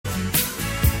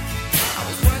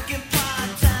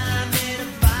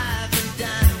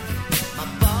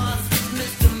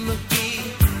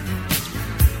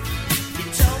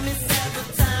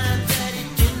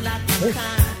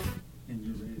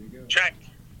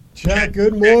Check.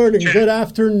 Good morning. Good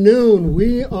afternoon.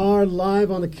 We are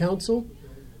live on the council,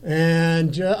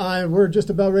 and we're just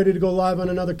about ready to go live on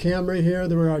another camera here.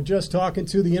 We are just talking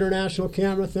to the international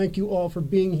camera. Thank you all for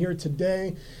being here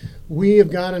today. We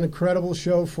have got an incredible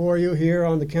show for you here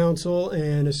on the council,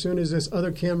 and as soon as this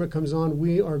other camera comes on,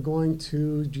 we are going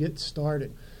to get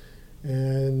started.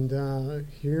 And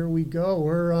here we go.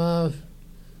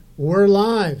 We're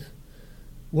live.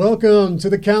 Welcome to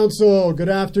the council. Good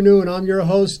afternoon. I'm your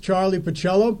host, Charlie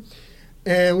Pacello,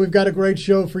 and we've got a great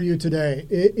show for you today.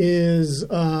 It is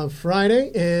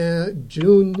Friday, and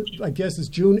June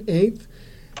 8th,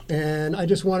 and I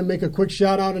just want to make a quick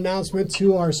shout-out announcement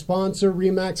to our sponsor,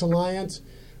 RE/MAX Alliance.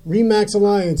 RE/MAX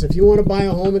Alliance, if you want to buy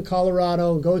a home in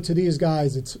Colorado, go to these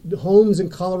guys. It's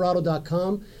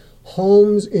homesincolorado.com,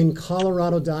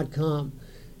 homesincolorado.com.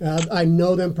 I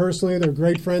know them personally. They're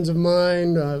great friends of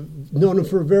mine. Known them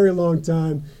for a very long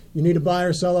time. You need to buy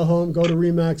or sell a home, go to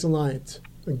RE/MAX Alliance.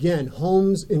 Again,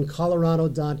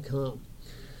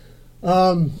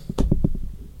 homesincolorado.com.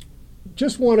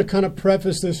 Just want to kind of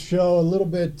preface this show a little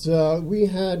bit. We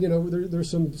had, there's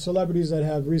some celebrities that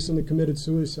have recently committed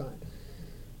suicide.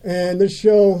 And this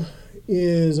show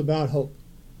is about hope.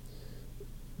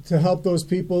 To help those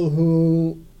people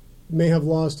who may have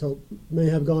lost hope, may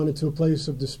have gone into a place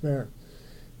of despair,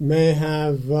 may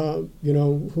have,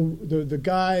 the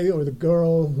guy or the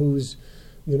girl who's,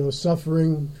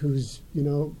 suffering, who's,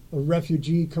 a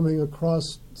refugee coming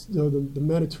across the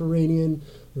Mediterranean,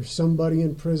 or somebody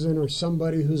in prison, or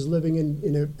somebody who's living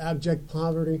in abject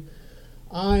poverty.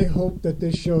 I hope that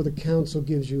this show, the council,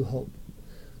 gives you hope.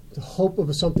 The hope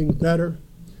of something better,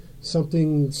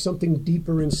 something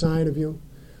deeper inside of you,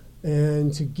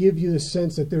 and to give you the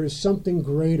sense that there is something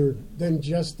greater than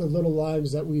just the little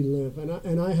lives that we live.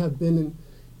 And I have been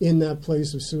in that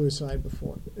place of suicide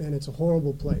before, and it's a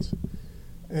horrible place.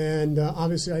 And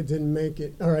obviously I didn't make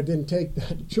it, or I didn't take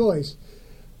that choice.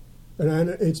 And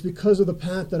it's because of the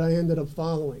path that I ended up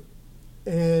following.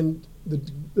 And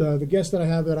the guest that I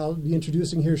have that I'll be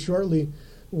introducing here shortly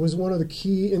was one of the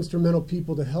key instrumental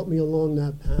people to help me along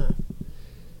that path.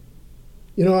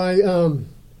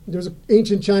 There's an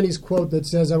ancient Chinese quote that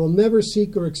says, "I will never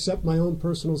seek or accept my own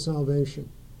personal salvation.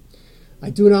 I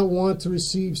do not want to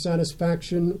receive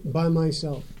satisfaction by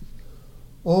myself.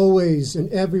 Always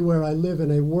and everywhere I live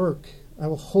and I work, I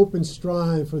will hope and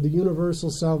strive for the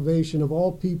universal salvation of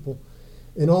all people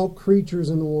and all creatures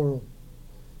in the world.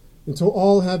 Until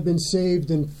all have been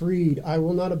saved and freed, I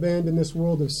will not abandon this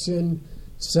world of sin,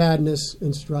 sadness,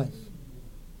 and strife."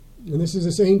 And this is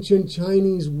this ancient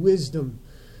Chinese wisdom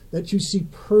that you see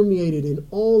permeated in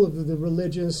all of the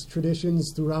religious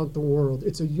traditions throughout the world.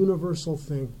 It's a universal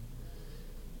thing.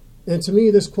 And to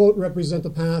me, this quote represents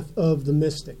the path of the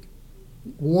mystic.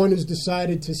 One who's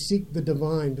decided to seek the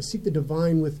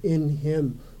divine within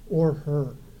him or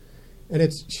her. And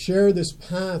it's share this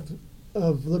path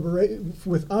of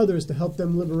with others to help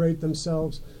them liberate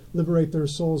themselves, liberate their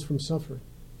souls from suffering.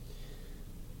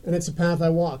 And it's a path I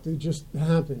walked. It just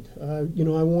happened.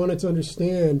 I wanted to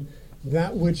understand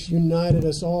that which united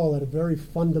us all at a very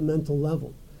fundamental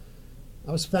level.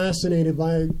 I was fascinated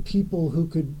by people who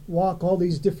could walk all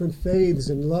these different faiths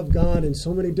and love God in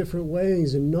so many different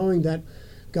ways, and knowing that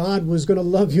God was going to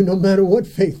love you no matter what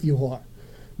faith you are.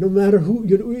 No matter who.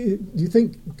 Do you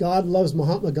think God loves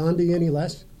Mahatma Gandhi any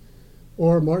less?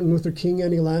 Or Martin Luther King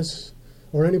any less?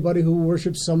 Or anybody who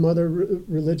worships some other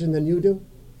religion than you do?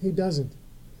 He doesn't.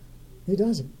 He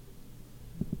doesn't.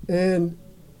 And,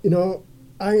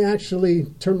 I actually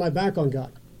turned my back on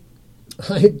God.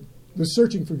 I was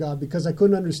searching for God because I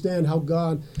couldn't understand how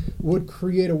God would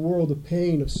create a world of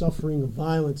pain, of suffering, of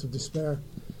violence, of despair.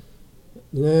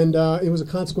 And it was a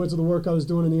consequence of the work I was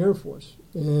doing in the Air Force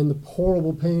and the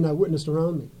horrible pain I witnessed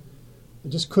around me. I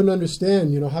just couldn't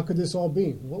understand, how could this all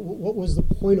be? What was the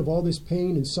point of all this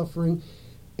pain and suffering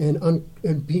and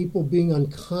people being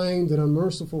unkind and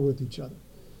unmerciful with each other?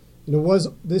 Was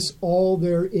this all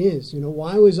there is?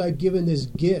 Why was I given this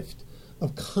gift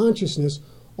of consciousness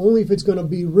only if it's going to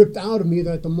be ripped out of me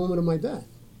at the moment of my death?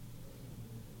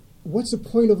 What's the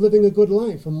point of living a good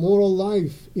life, a moral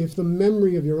life, if the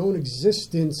memory of your own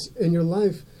existence and your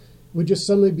life would just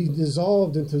suddenly be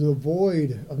dissolved into the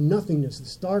void of nothingness,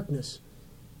 this darkness,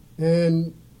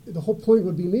 and the whole point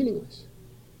would be meaningless?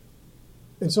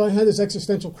 And so I had this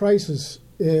existential crisis,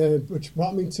 which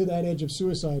brought me to that edge of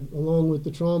suicide, along with the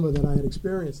trauma that I had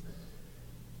experienced,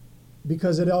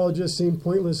 because it all just seemed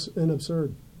pointless and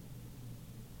absurd.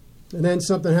 And then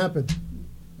something happened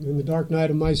in the dark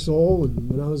night of my soul, and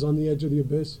when I was on the edge of the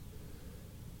abyss.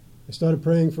 I started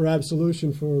praying for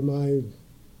absolution for my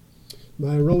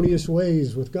erroneous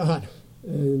ways with God.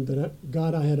 and that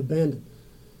God I had abandoned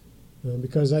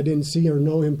because I didn't see or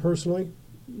know him personally,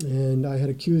 and I had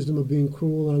accused him of being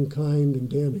cruel, unkind, and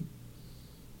damning.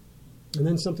 And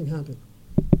then something happened.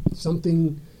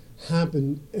 Something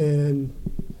happened, and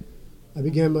I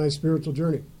began my spiritual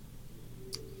journey.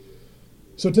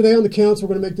 So today on the Counts, we're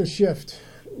going to make this shift.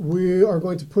 We are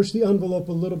going to push the envelope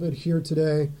a little bit here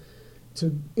today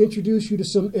to introduce you to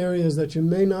some areas that you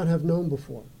may not have known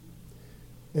before.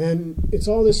 And it's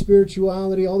all this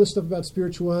spirituality, all this stuff about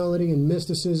spirituality and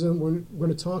mysticism we're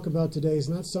going to talk about today is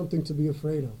not something to be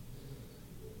afraid of.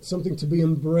 It's something to be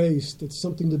embraced. It's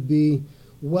something to be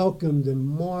welcomed and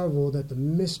marveled at the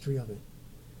mystery of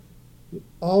it.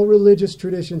 All religious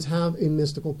traditions have a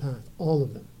mystical path, all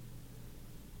of them.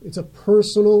 It's a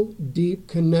personal, deep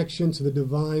connection to the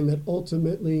divine that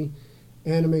ultimately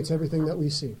animates everything that we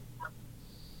see.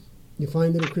 You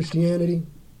find it in Christianity,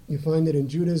 you find it in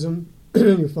Judaism,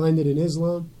 you find it in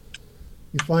Islam,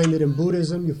 you find it in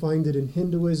Buddhism, you find it in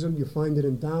Hinduism, you find it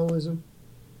in Taoism,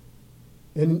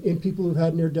 and in people who've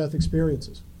had near-death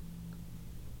experiences.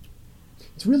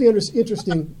 It's really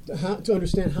interesting to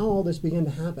understand how all this began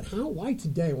to happen. Why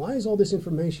today? Why is all this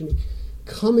information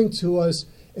coming to us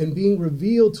and being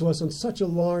revealed to us on such a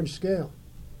large scale?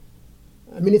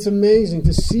 I mean, it's amazing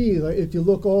to see, like, if you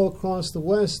look all across the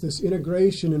West, this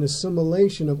integration and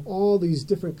assimilation of all these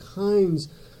different kinds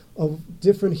of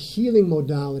different healing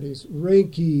modalities,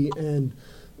 Reiki and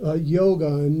yoga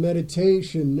and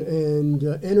meditation and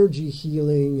energy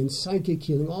healing and psychic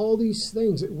healing, all these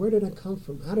things. Where did it come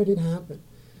from? How did it happen?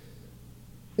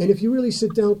 And if you really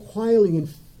sit down quietly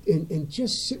and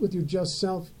just sit with your just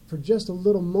self for just a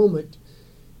little moment,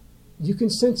 you can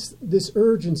sense this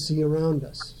urgency around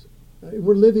us.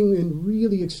 We're living in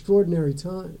really extraordinary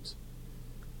times.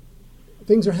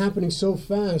 Things are happening so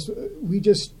fast. We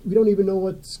don't even know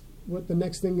what the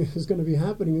next thing is going to be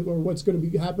happening or what's going to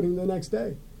be happening the next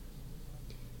day.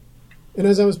 And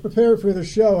as I was preparing for the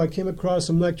show, I came across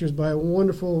some lectures by a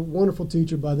wonderful, wonderful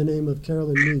teacher by the name of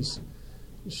Carolyn Meese.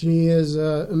 She is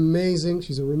amazing.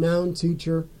 She's a renowned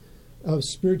teacher of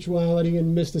spirituality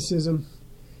and mysticism,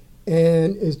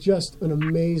 and is just an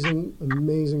amazing,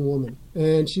 amazing woman.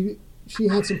 And she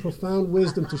had some profound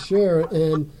wisdom to share,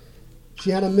 and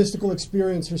she had a mystical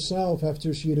experience herself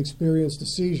after she had experienced a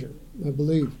seizure, I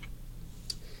believe.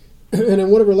 And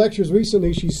in one of her lectures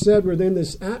recently, she said we're in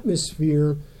this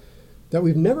atmosphere that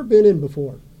we've never been in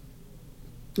before.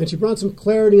 And she brought some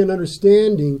clarity and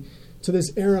understanding to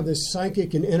this era of this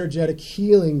psychic and energetic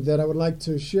healing that I would like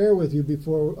to share with you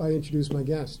before I introduce my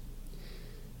guest.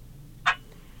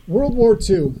 World War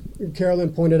II,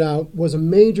 Carolyn pointed out, was a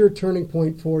major turning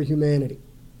point for humanity.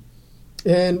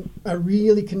 And I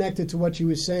really connected to what she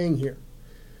was saying here.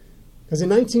 Because in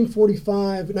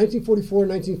 1944 and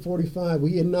 1945,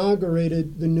 we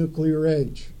inaugurated the nuclear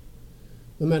age,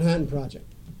 the Manhattan Project.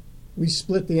 We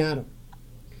split the atom.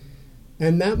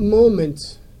 And that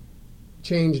moment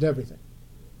changed everything.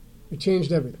 It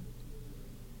changed everything.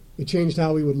 It changed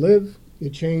how we would live.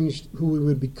 It changed who we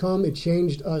would become. It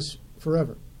changed us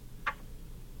forever.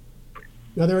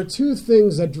 Now, there are two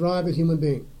things that drive a human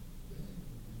being: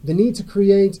 the need to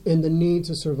create and the need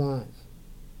to survive.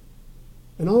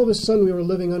 And all of a sudden, we were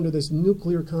living under this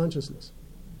nuclear consciousness.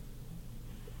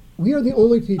 We are the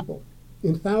only people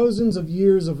in thousands of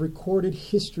years of recorded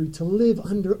history to live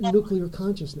under nuclear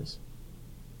consciousness.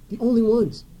 The only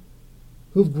ones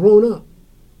who've grown up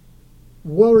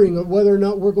worrying of whether or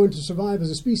not we're going to survive as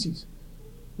a species.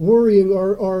 Worrying,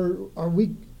 are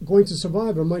we going to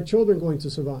survive? Are my children going to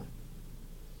survive?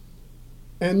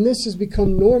 And this has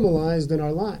become normalized in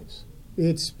our lives.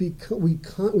 It's because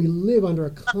we live under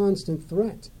a constant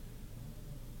threat.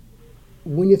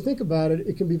 When you think about it,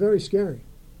 it can be very scary.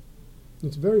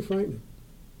 It's very frightening.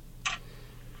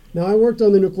 Now, I worked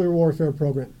on the nuclear warfare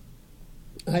program.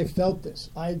 I felt this.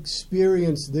 I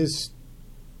experienced this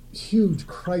huge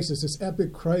crisis, this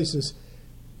epic crisis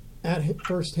at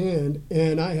firsthand,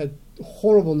 and I had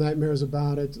horrible nightmares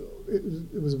about it.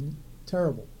 It was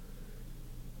terrible.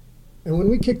 And when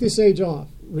we kicked this age off,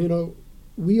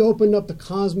 we opened up the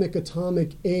cosmic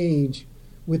atomic age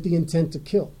with the intent to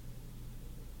kill.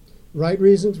 Right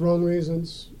reasons, wrong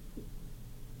reasons,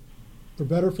 for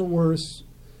better, for worse.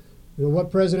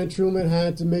 What President Truman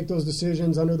had to make those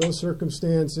decisions under those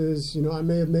circumstances, I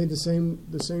may have made the same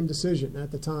decision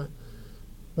at the time.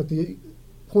 But the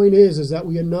point is that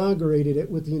we inaugurated it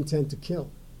with the intent to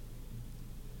kill.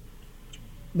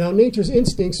 Now, nature's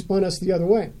instinct spun us the other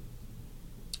way.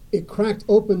 It cracked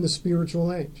open the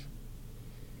spiritual age.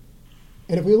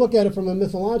 And if we look at it from a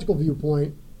mythological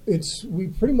viewpoint, we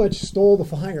pretty much stole the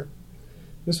fire.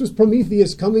 This was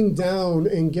Prometheus coming down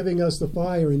and giving us the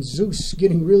fire, and Zeus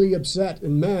getting really upset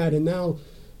and mad, and now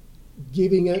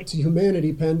giving it to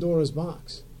humanity Pandora's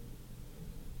box.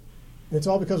 And it's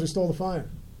all because we stole the fire.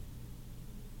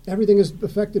 Everything is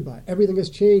affected by it. Everything has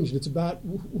changed. It's about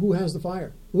who has the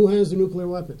fire, who has the nuclear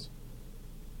weapons,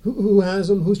 who has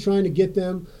them, who's trying to get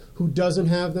them, who doesn't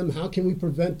have them, how can we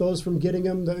prevent those from getting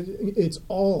them. It's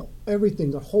all,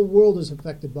 everything, the whole world is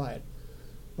affected by it.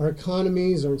 Our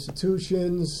economies, our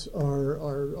institutions, our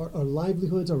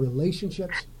livelihoods, our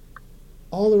relationships,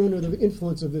 all are under the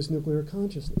influence of this nuclear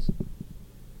consciousness.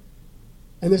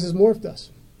 And this has morphed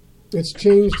us. It's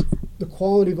changed the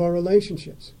quality of our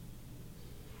relationships.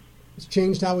 It's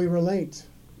changed how we relate.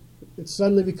 It's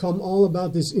suddenly become all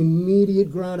about this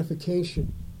immediate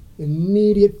gratification,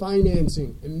 immediate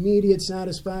financing, immediate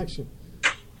satisfaction.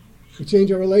 We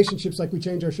change our relationships like we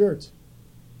change our shirts.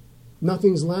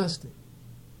 Nothing's lasting.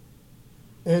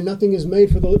 And nothing is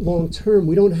made for the long term.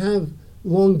 We don't have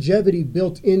longevity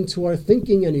built into our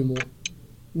thinking anymore.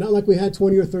 Not like we had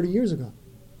 20 or 30 years ago.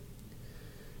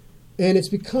 And it's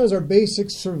because our basic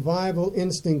survival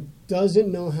instinct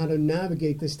doesn't know how to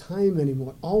navigate this time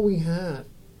anymore. All we have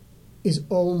is,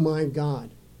 oh my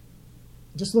God.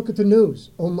 Just look at the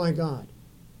news. Oh my God.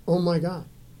 Oh my God.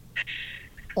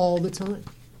 All the time.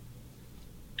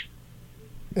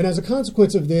 And as a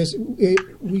consequence of this,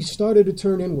 we started to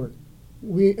turn inward.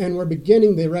 We're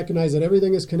beginning to recognize that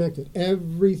everything is connected.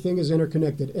 Everything is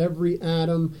interconnected. Every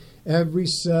atom, every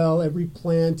cell, every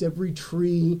plant, every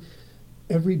tree,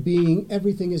 every being,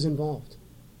 everything is involved.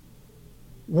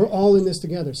 We're all in this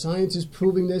together. Science is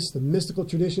proving this. The mystical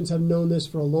traditions have known this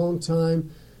for a long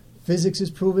time. Physics is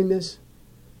proving this.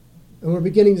 And we're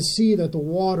beginning to see that the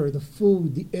water, the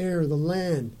food, the air, the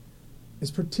land is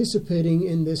participating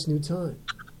in this new time.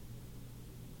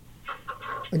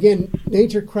 Again,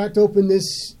 nature cracked open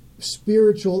this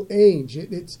spiritual age.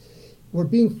 We're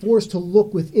being forced to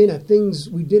look within at things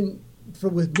we didn't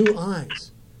with new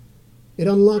eyes. It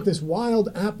unlocked this wild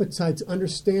appetite to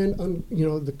understand,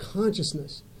 the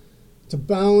consciousness, to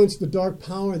balance the dark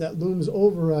power that looms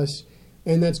over us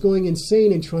and that's going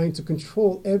insane and trying to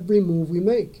control every move we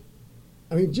make.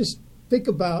 I mean, just think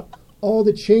about all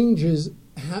the changes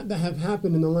that have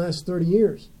happened in the last 30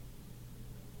 years.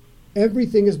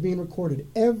 Everything is being recorded.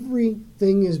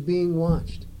 Everything is being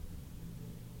watched.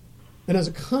 And as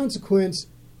a consequence,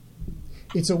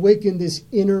 it's awakened this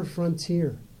inner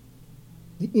frontier.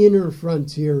 The inner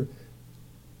frontier,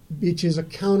 which is a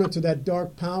counter to that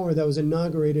dark power that was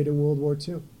inaugurated in World War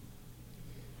II.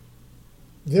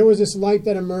 There was this light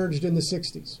that emerged in the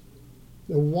 60s.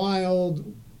 The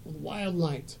wild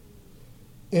light.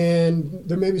 And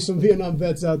there may be some Vietnam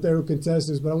vets out there who contest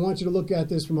this, but I want you to look at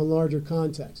this from a larger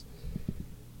context.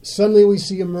 Suddenly we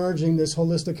see emerging this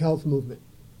holistic health movement.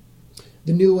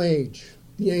 The New Age,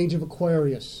 the Age of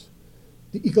Aquarius,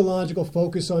 the ecological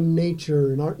focus on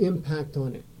nature and our impact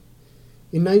on it.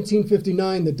 In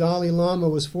 1959, the Dalai Lama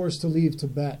was forced to leave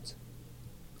Tibet.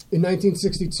 In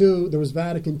 1962, there was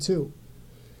Vatican II.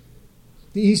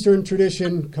 The Eastern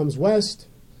tradition comes west,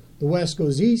 the West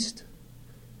goes east,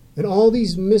 and all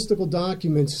these mystical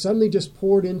documents suddenly just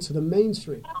poured into the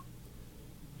mainstream.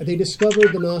 And they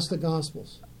discovered the Gnostic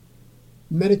Gospels.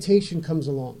 Meditation comes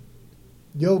along.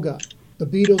 Yoga. The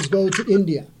Beatles go to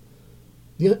India.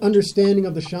 The understanding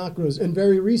of the chakras. And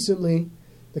very recently,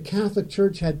 the Catholic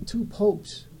Church had two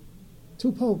popes.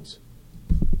 Two popes.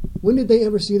 When did they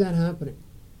ever see that happening?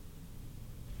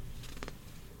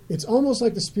 It's almost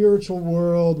like the spiritual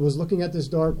world was looking at this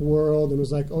dark world and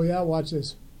was like, oh yeah, watch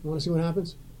this. You want to see what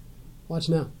happens? Watch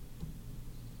now.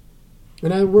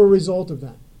 And we're a result of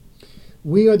that.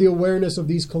 We are the awareness of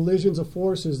these collisions of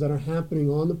forces that are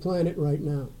happening on the planet right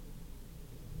now.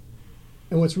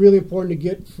 And what's really important to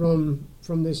get from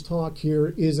this talk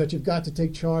here is that you've got to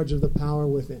take charge of the power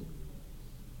within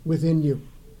you.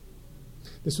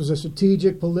 This was a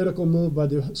strategic political move by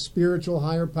the spiritual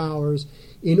higher powers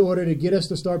in order to get us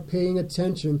to start paying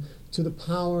attention to the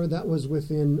power that was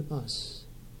within us.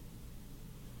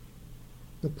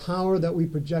 The power that we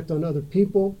project on other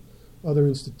people, other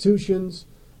institutions,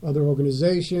 other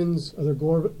organizations, other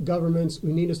governments.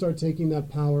 We need to start taking that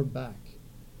power back.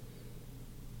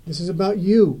 This is about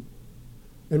you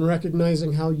and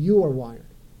recognizing how you are wired.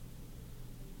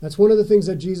 That's one of the things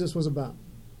that Jesus was about.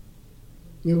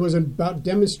 He was about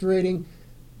demonstrating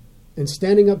and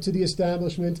standing up to the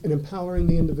establishment and empowering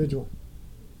the individual.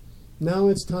 Now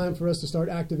it's time for us to start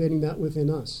activating that within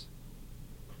us.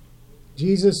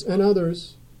 Jesus and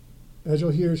others, as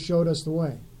you'll hear, showed us the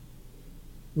way.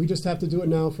 We just have to do it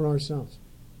now for ourselves.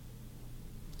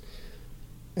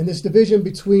 And this division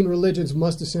between religions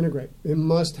must disintegrate. It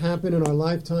must happen in our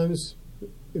lifetimes.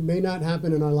 It may not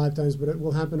happen in our lifetimes, but it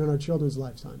will happen in our children's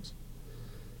lifetimes.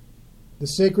 The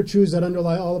sacred truths that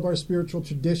underlie all of our spiritual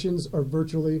traditions are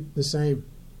virtually the same.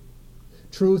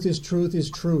 Truth is truth is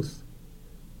truth.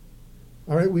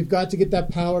 All right, we've got to get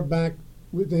that power back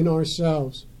within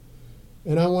ourselves.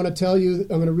 And I want to tell you, I'm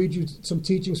going to read you some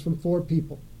teachings from 4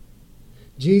 people.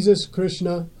 Jesus,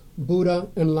 Krishna, Buddha,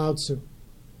 and Lao Tzu.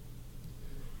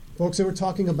 Folks, they were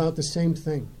talking about the same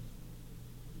thing.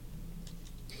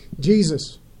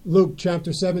 Jesus, Luke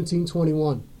chapter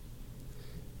 17:21.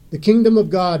 The kingdom of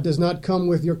God does not come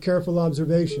with your careful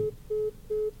observation,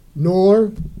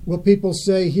 nor will people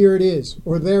say, here it is,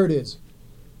 or there it is,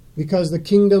 because the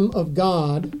kingdom of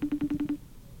God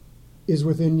is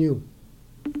within you.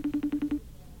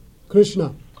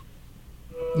 Krishna,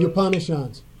 the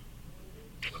Upanishads.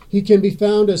 He can be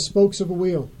found as spokes of a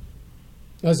wheel.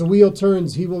 As the wheel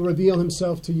turns, he will reveal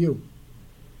himself to you.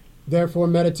 Therefore,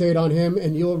 meditate on him,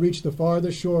 and you'll reach the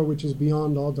farthest shore, which is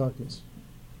beyond all darkness.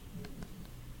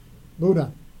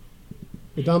 Buddha,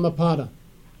 the Dhammapada.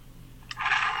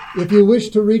 If you wish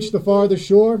to reach the farthest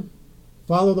shore,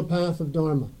 follow the path of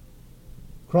Dharma.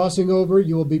 Crossing over,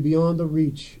 you will be beyond the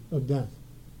reach of death.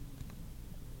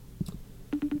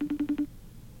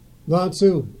 Lao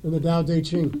Tzu and the Tao Te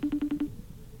Ching.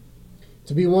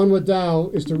 To be one with Tao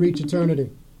is to reach eternity.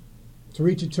 To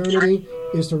reach eternity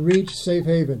is to reach safe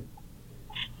haven.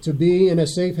 To be in a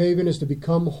safe haven is to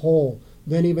become whole.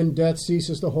 Then even death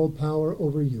ceases to hold power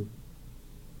over you.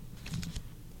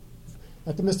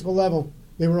 At the mystical level,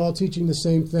 they were all teaching the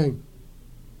same thing.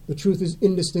 The truth is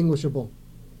indistinguishable.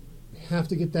 We have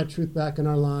to get that truth back in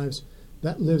our lives.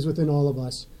 That lives within all of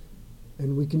us.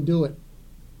 And we can do it.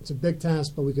 It's a big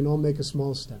task, but we can all make a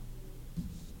small step.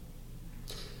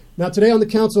 Now today on the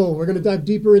Council, we're going to dive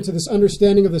deeper into this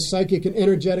understanding of the psychic and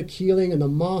energetic healing and the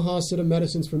Maha Siddha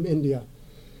medicines from India.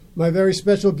 My very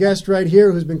special guest right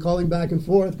here, who's been calling back and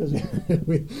forth because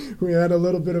we had a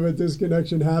little bit of a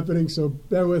disconnection happening, so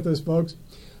bear with us, folks,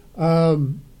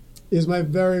 is my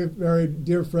very, very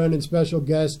dear friend and special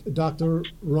guest, Dr.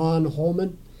 Ron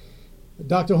Holman.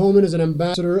 Dr. Holman is an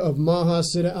ambassador of Maha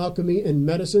Siddha Alchemy and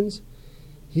Medicines.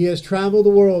 He has traveled the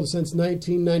world since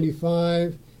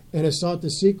 1995 and has sought the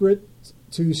secret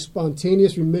to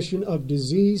spontaneous remission of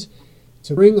disease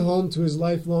to bring home to his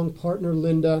lifelong partner,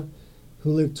 Linda,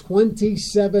 who lived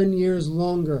 27 years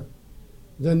longer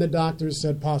than the doctors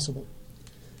said possible.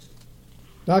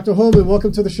 Dr. Holman,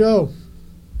 welcome to the show.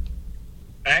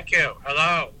 Thank you.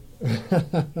 Hello.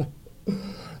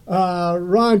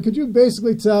 Ron, could you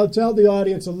basically tell the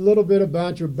audience a little bit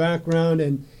about your background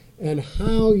and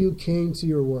how you came to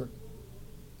your work?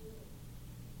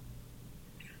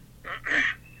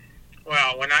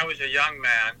 Well, when I was a young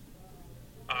man,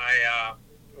 I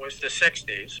was the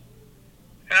 60s,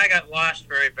 and I got lost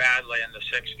very badly in the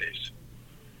 60s.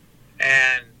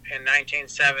 And in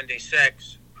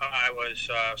 1976, I was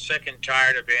sick and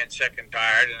tired of being sick and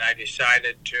tired, and I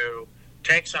decided to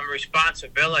take some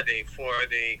responsibility for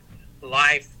the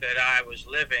life that I was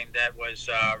living that was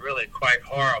really quite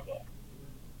horrible.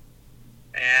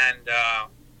 And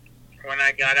when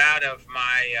I got out of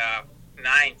my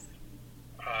ninth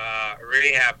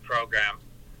rehab program,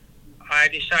 I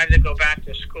decided to go back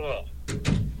to school.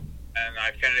 And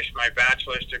I finished my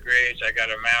bachelor's degrees, I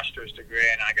got a master's degree,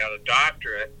 and I got a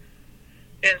doctorate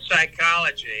in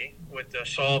psychology with the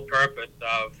sole purpose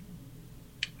of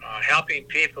helping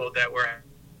people that were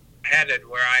headed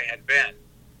where I had been.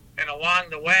 And along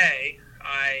the way,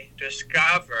 I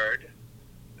discovered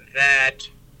that,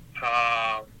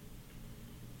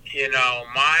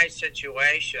 my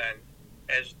situation,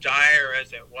 as dire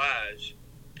as it was,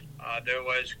 there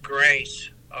was grace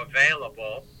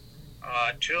available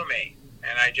to me.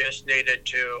 And I just needed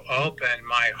to open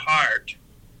my heart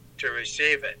to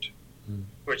receive it,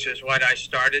 which is what I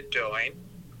started doing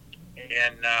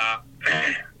in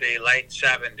the late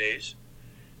 70s,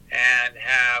 and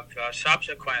have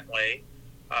subsequently,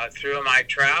 through my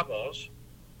travels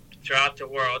throughout the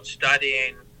world,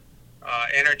 studying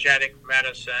energetic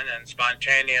medicine and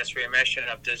spontaneous remission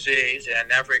of disease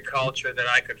in every culture that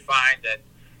I could find that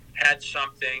had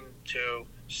something to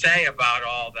say about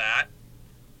all that,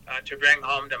 to bring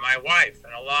home to my wife.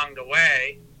 And along the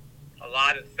way, a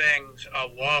lot of things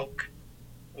awoke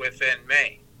within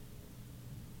me.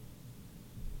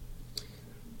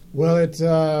 Well,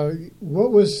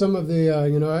 what was some of the,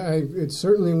 it's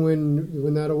certainly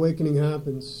when that awakening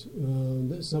happens,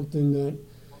 that's something that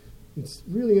it's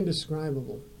really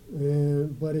indescribable.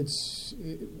 But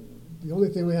the only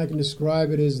thing way I can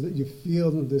describe it is that you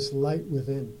feel this light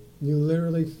within. You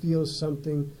literally feel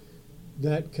something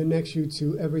that connects you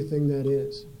to everything that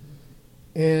is.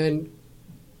 And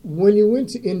when you went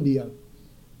to India,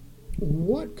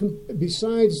 what drew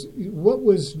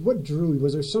you?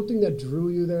 Was there something that drew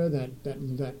you there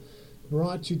that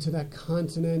brought you to that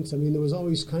continent? I mean, there was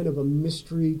always kind of a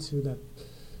mystery to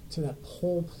that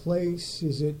whole place.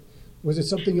 Was it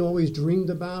something you always dreamed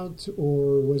about,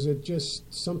 or was it just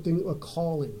a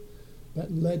calling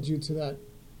that led you to that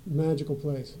magical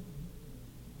place?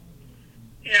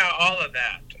 Yeah, all of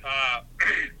that.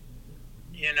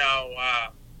 In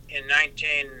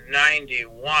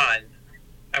 1991,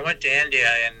 I went to India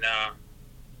in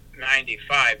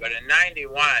 95, but in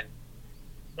 91,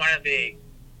 one of the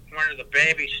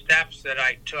baby steps that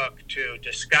I took to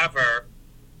discover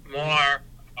more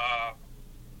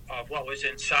of what was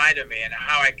inside of me and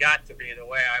how I got to be the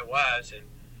way I was and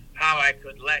how I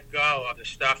could let go of the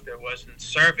stuff that wasn't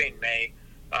serving me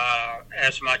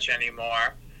as much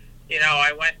anymore.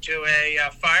 I went to a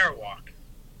fire walk,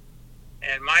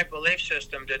 and my belief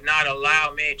system did not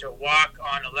allow me to walk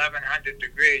on 1100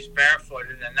 degrees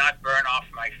barefooted and not burn off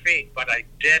my feet, but I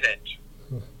did it.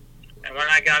 And when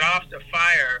I got off the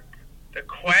fire, the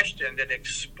question that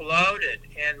exploded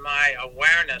in my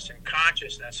awareness and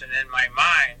consciousness and in my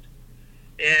mind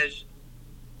is,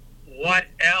 what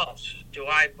else do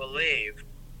I believe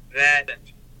that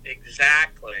isn't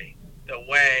exactly the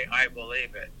way I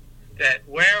believe it? That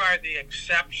where are the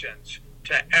exceptions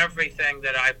to everything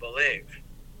that I believe?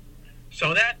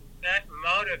 So that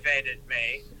motivated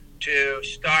me to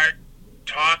start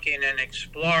talking and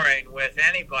exploring with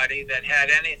anybody that had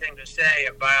anything to say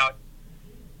about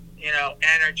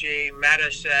energy,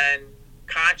 medicine,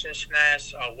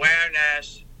 consciousness,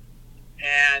 awareness.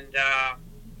 And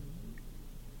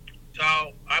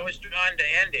so I was drawn to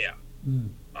India.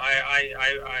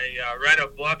 I read a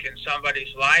book in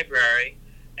somebody's library,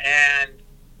 and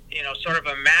sort of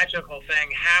a magical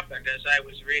thing happened as I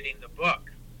was reading the book.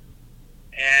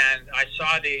 And I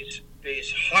saw these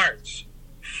hearts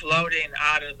floating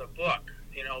out of the book,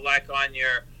 like on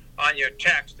your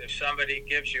text. If somebody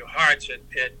gives you hearts,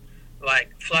 it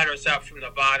like flutters up from the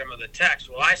bottom of the text.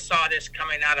 Well, I saw this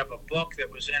coming out of a book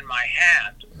that was in my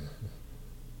hand.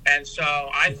 And so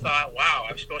I thought, wow,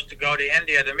 I'm supposed to go to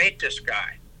India to meet this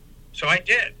guy. So I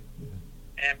did.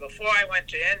 And before I went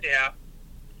to India,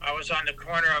 I was on the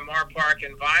corner of Moore Park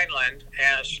and Vineland,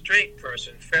 and a street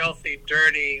person, filthy,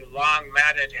 dirty, long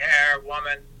matted hair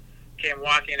woman, came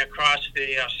walking across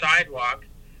the sidewalk,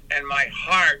 and my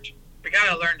heart, we got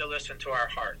to learn to listen to our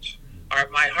hearts.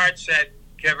 My heart said,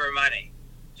 give her money.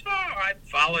 So I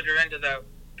followed her into the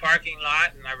parking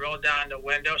lot, and I rolled down the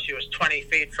window. She was 20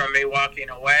 feet from me walking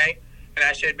away, and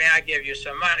I said, may I give you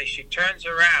some money? She turns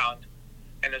around,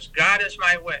 and as God is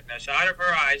my witness, out of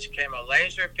her eyes came a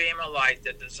laser beam of light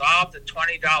that dissolved the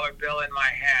 $20 bill in my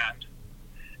hand.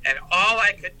 And all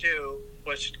I could do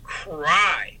was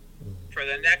cry for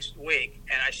the next week.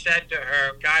 And I said to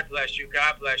her, God bless you,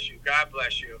 God bless you, God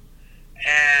bless you.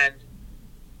 And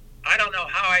I don't know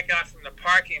how I got from the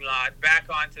parking lot back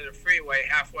onto the freeway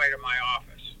halfway to my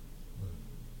office.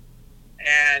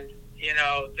 And,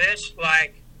 this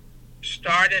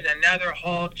started another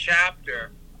whole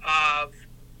chapter of,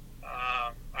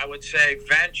 I would say,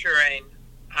 venturing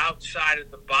outside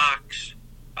of the box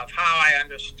of how I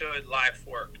understood life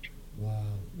worked.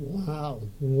 Wow.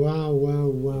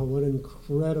 What an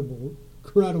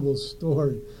incredible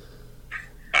story.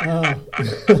 Oh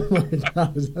my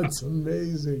God, that's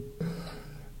amazing.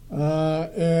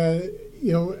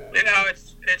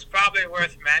 It's probably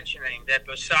worth mentioning that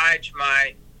besides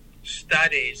my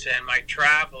studies and my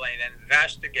traveling and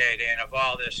investigating of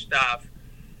all this stuff,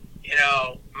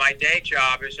 my day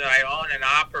job is that I own and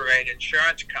operate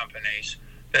insurance companies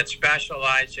that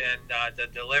specialize in the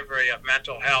delivery of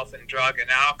mental health and drug and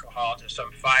alcohol to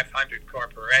some 500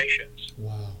 corporations.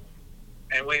 Wow.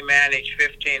 And we manage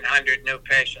 1,500 new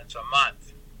patients a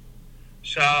month.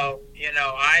 So,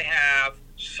 I have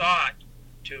sought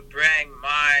to bring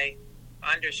my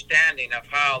understanding of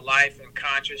how life and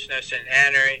consciousness and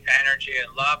energy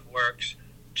and love works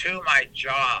to my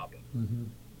job. Mm-hmm.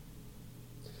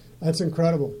 That's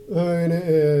incredible.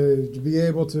 To be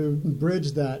able to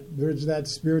bridge that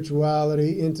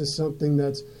spirituality into something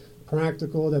that's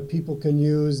practical, that people can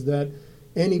use, that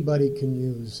anybody can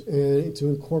use, and to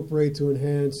incorporate, to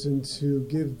enhance, and to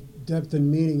give depth and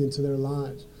meaning into their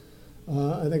lives.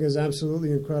 I think is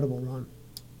absolutely incredible, Ron.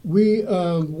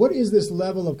 What is this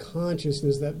level of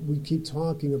consciousness that we keep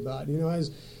talking about?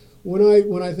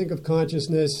 When I think of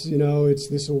consciousness, it's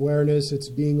this awareness. It's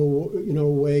being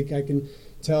awake. I can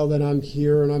tell that I'm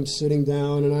here and I'm sitting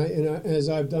down, and as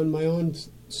I've done my own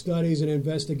studies and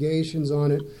investigations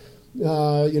on it,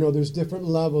 There's different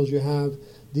levels. You have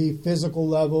the physical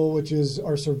level, which is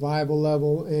our survival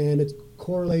level, and it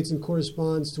correlates and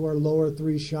corresponds to our lower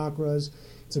 3 chakras.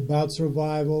 It's about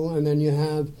survival. And then you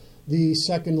have the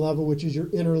second level, which is your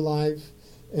inner life,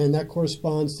 and that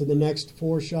corresponds to the next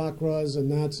 4 chakras,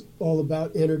 and that's all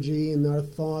about energy and our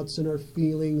thoughts and our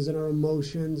feelings and our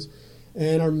emotions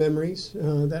and our memories,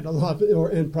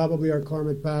 and probably our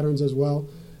karmic patterns as well.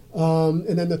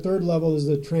 And then the third level is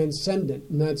the transcendent,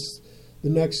 and that's the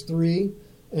next 3,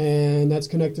 and that's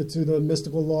connected to the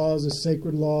mystical laws, the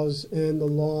sacred laws, and the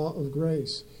law of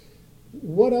grace.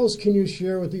 What else can you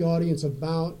share with the audience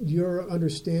about your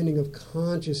understanding of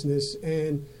consciousness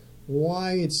and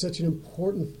why it's such an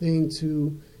important thing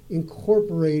to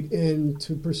incorporate and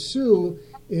to pursue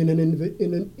in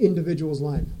an individual's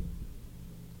life?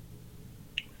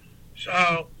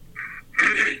 So,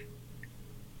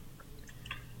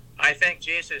 I think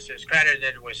Jesus is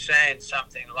credited with saying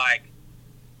something like,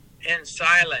 "In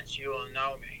silence you will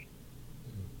know me."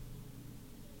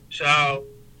 So,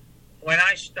 when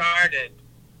I started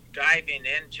diving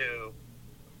into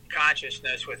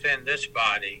consciousness within this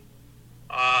body,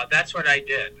 that's what I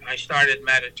did. I started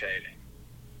meditating.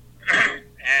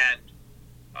 And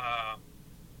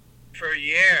for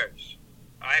years,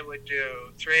 I would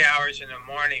do 3 hours in the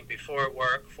morning before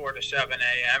work, 4 to 7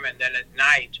 a.m., and then at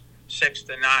night, 6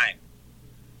 to 9.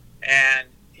 And,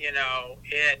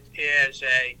 it is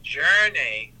a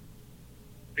journey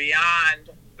beyond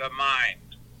the mind.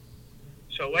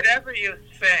 So whatever you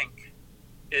think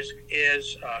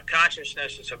is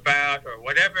consciousness is about, or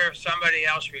whatever somebody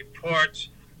else reports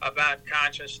about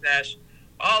consciousness,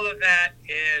 all of that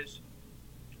is,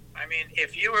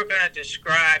 if you were going to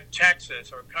describe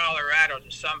Texas or Colorado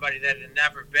to somebody that had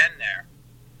never been there,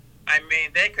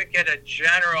 they could get a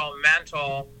general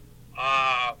mental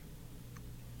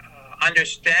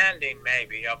understanding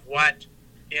maybe of what,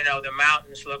 the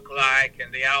mountains look like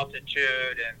and the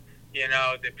altitude and,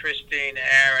 the pristine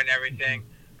air and everything.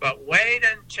 But wait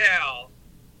until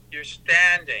you're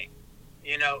standing,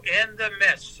 in the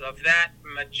midst of that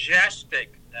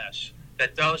majesticness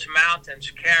that those mountains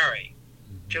carry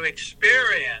to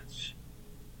experience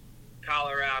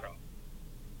Colorado.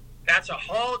 That's a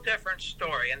whole different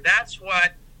story. And that's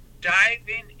what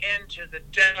diving into the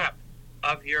depth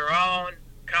of your own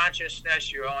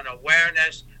consciousness, your own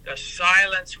awareness, the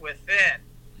silence within,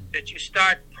 that you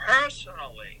start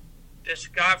personally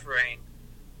discovering,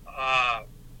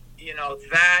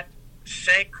 that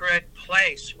sacred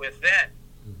place within.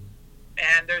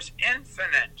 And there's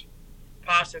infinite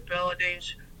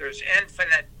possibilities. There's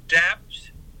infinite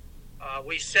depths.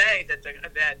 We say that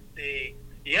the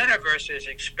universe is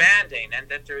expanding and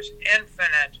that there's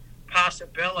infinite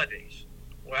possibilities.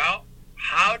 Well,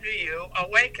 how do you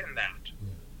awaken that?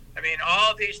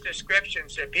 All these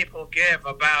descriptions that people give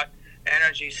about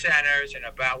energy centers and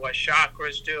about what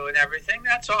chakras do and everything,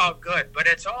 that's all good, but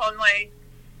it's only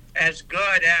as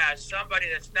good as somebody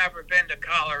that's never been to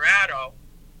Colorado,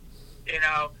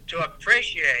 to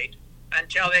appreciate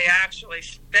until they actually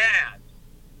stand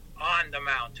on the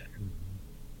mountain.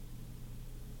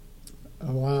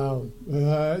 Oh, wow.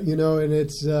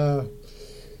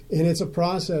 And it's a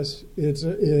process.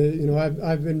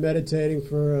 I've been meditating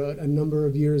for a number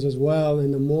of years as well,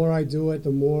 and the more I do it,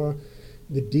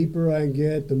 the deeper I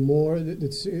get, the more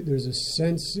there's a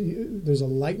sense, there's a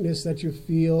lightness that you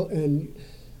feel, and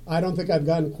I don't think I've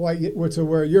gotten quite yet to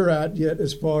where you're at yet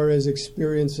as far as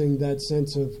experiencing that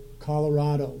sense of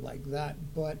Colorado like that.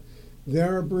 But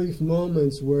there are brief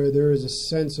moments where there is a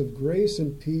sense of grace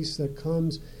and peace that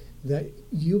comes that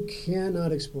you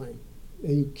cannot explain.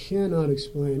 And you cannot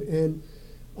explain. And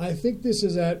I think this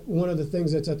is one of the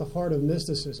things that's at the heart of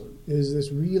mysticism, is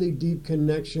this really deep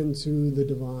connection to the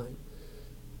divine.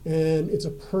 And it's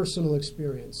a personal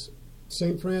experience.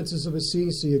 St. Francis of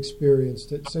Assisi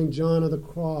experienced it. St. John of the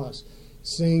Cross,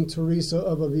 St. Teresa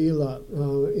of Avila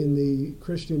in the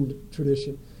Christian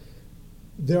tradition.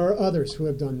 There are others who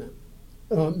have done that.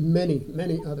 Many,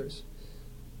 many others.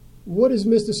 What is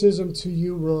mysticism to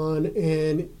you, Ron?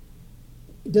 And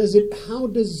how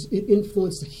does it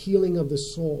influence the healing of the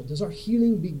soul? Does our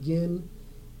healing begin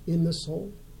in the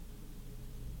soul?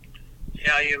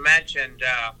 You mentioned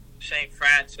St.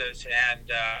 Francis and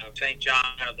St.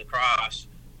 John of the Cross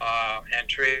and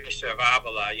Teresa of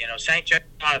Avila. St. John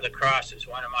of the Cross is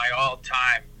one of my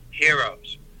all-time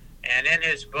heroes. And in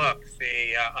his book,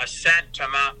 The Ascent to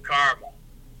Mount Carmel,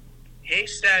 he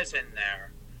says in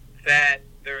there that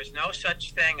there is no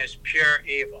such thing as pure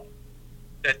evil,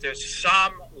 that there's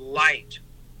some light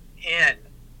in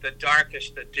the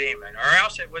darkest of demon, or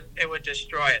else it would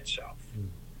destroy itself.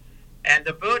 And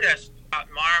the Buddhist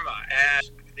Marma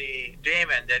asked the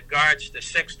demon that guards the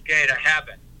sixth gate of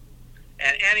heaven.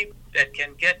 And any that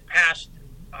can get past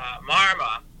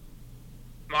Marma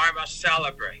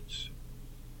celebrates.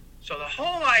 So the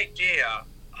whole idea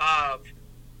of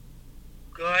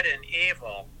good and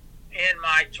evil in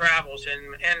my travels,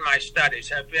 in my studies,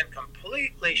 have been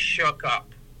completely shook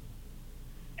up.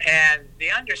 And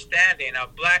the understanding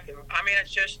of black and,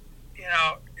 it's just,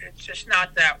 it's just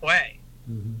not that way.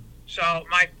 Mm-hmm. So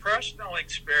my personal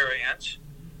experience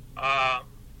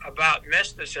about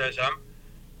mysticism,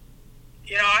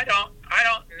 I don't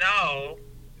know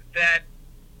that,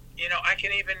 I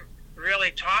can even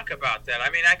really talk about that.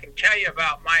 I can tell you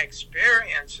about my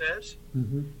experiences.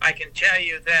 Mm-hmm. I can tell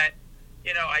you that,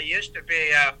 I used to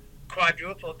be a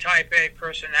quadruple type A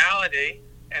personality,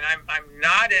 and I'm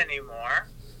not anymore.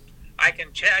 I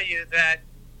can tell you that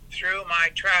through my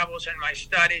travels and my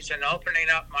studies and opening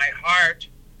up my heart,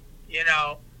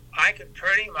 I could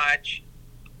pretty much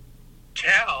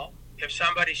tell if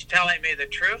somebody's telling me the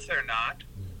truth or not.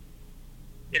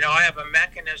 I have a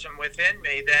mechanism within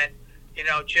me that,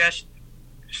 just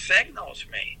signals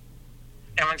me.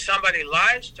 And when somebody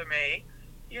lies to me,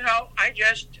 I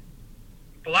just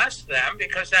bless them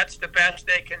because that's the best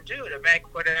they can do to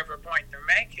make whatever point they're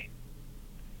making.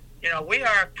 We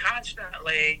are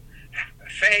constantly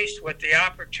faced with the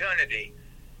opportunity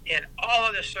in all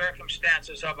of the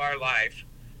circumstances of our life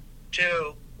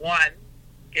to, one,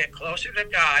 get closer to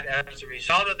God as a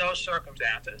result of those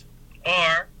circumstances,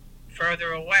 or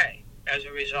further away as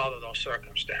a result of those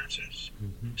circumstances.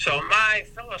 Mm-hmm. So my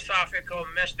philosophical,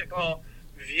 mystical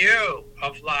view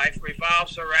of life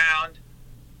revolves around,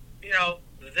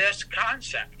 this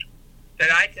concept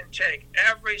that I can take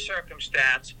every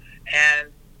circumstance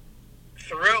and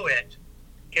through it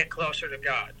get closer to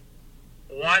God,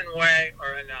 one way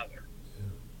or another.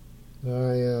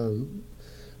 Yeah.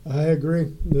 I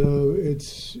agree. No,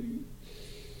 it's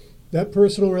that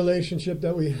personal relationship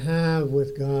that we have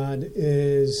with God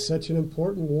is such an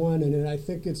important one, and I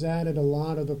think it's added a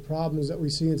lot of the problems that we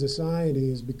see in society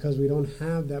is because we don't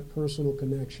have that personal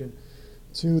connection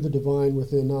to the divine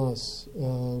within us.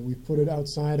 We put it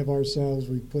outside of ourselves.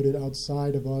 We put it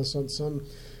outside of us on some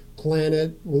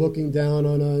planet looking down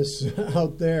on us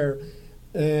out there.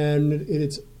 And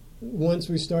it's once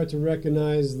we start to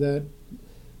recognize that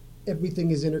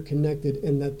everything is interconnected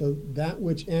and that that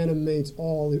which animates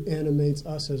all animates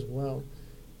us as well.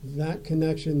 That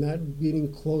connection, that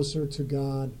being closer to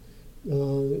God,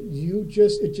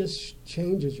 it just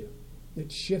changes you.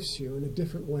 It shifts you in a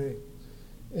different way.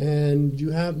 And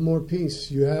you have more peace.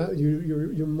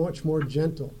 You're much more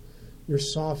gentle. You're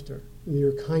softer.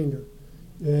 You're kinder.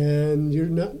 And you're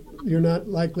not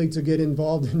likely to get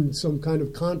involved in some kind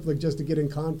of conflict just to get in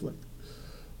conflict.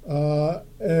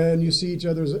 And you see each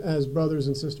other as brothers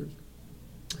and sisters.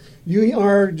 You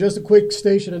are, just a quick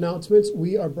station announcements.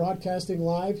 We are broadcasting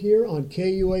live here on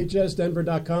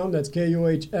KUHSdenver.com. That's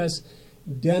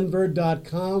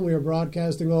KUHSdenver.com. We are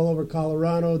broadcasting all over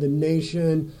Colorado, the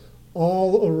nation,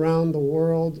 all around the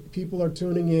world. People are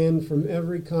tuning in from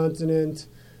every continent.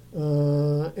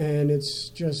 And it's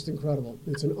just incredible.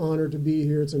 It's an honor to be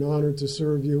here. It's an honor to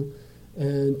serve you.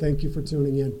 And thank you for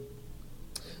tuning in.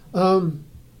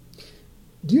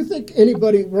 Do you think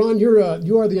anybody, Ron,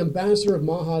 you are the ambassador of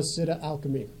Maha Siddha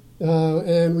Alchemy.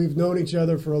 And we've known each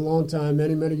other for a long time,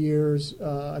 many, many years.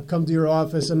 I've come to your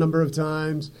office a number of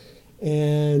times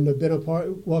and I've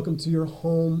been welcome to your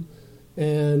home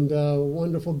and a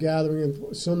wonderful gathering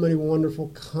of so many wonderful,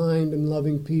 kind and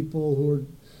loving people who are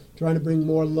trying to bring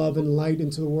more love and light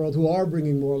into the world, who are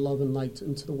bringing more love and light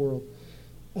into the world.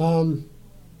 Can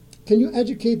you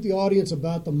educate the audience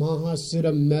about the Maha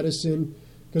Siddha medicine?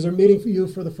 Because they're meeting you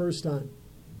for the first time.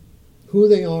 Who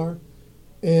they are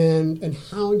and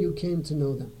how you came to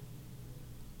know them.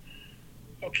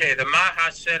 Okay, the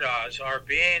Maha Siddhas are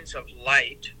beings of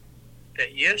light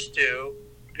that used to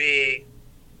be,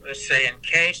 let's say,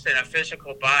 encased in a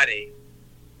physical body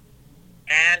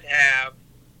and have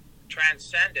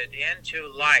transcended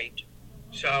into light.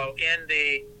 So in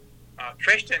the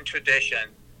Christian tradition,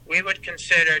 we would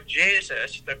consider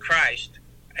Jesus, the Christ,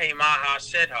 a Maha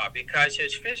Siddha because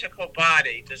his physical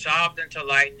body dissolved into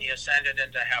light and he ascended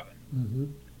into heaven. Mm-hmm.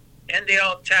 In the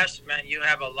Old Testament, you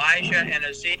have Elijah and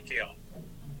Ezekiel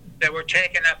that were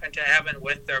taken up into heaven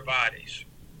with their bodies.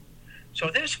 So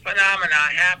this phenomena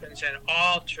happens in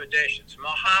all traditions.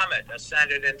 Muhammad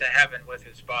ascended into heaven with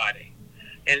his body.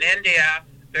 In India,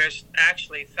 there's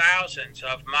actually thousands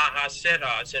of Maha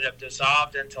Siddhas that have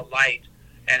dissolved into light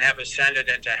and have ascended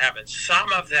into heaven.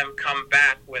 Some of them come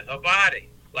back with a body,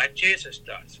 like Jesus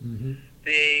does. Mm-hmm.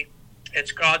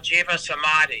 It's called Jiva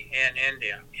Samadhi in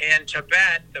India. In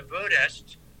Tibet, the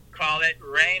Buddhists call it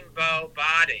rainbow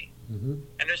body. Mm-hmm.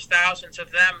 And there's thousands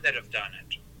of them that have done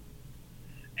it.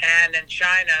 And in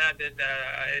China,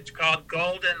 it's called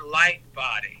golden light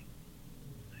body.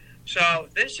 So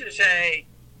this is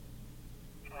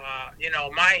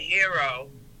my hero,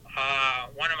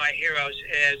 one of my heroes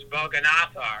is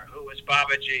Boganathar, who was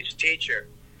Babaji's teacher.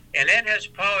 And in his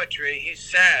poetry, he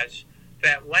says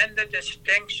that when the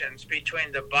distinctions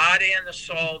between the body and the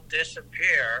soul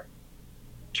disappear,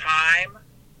 time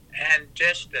and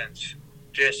distance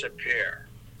disappear.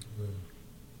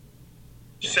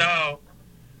 So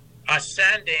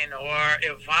ascending or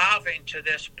evolving to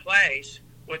this place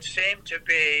would seem to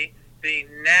be the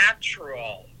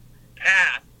natural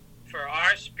path for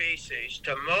our species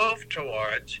to move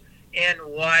towards in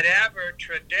whatever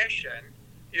tradition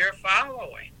you're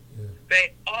following. Yeah.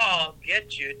 They all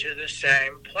get you to the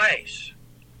same place.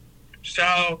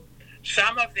 So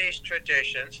some of these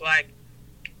traditions, like,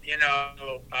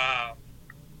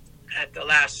 at the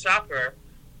Last Supper,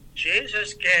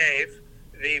 Jesus gave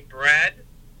the bread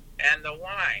and the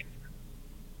wine.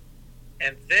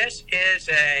 And this is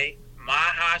a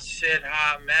Maha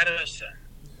Siddha medicine.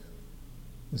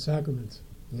 The sacraments,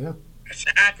 yeah.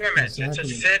 Sacraments. It's a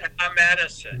Siddha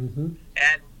medicine. Mm-hmm.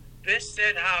 And this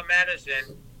Siddha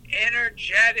medicine,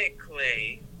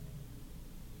 energetically,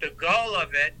 the goal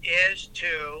of it is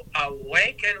to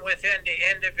awaken within the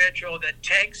individual that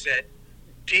takes it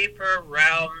deeper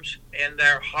realms in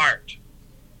their heart.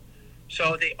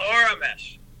 So the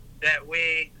Oramus that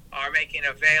we are making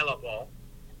available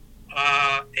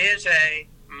is a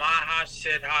Maha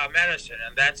Siddha medicine,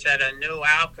 and that's at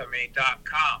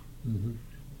anewalchemy.com. Mm-hmm.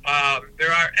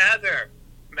 There are other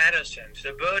medicines.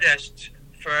 The Buddhists,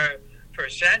 for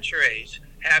centuries,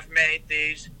 have made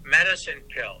these medicine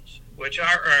pills, which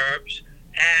are herbs,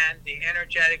 and the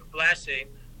energetic blessing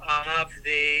of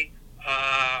the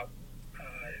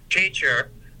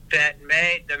teacher that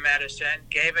made the medicine,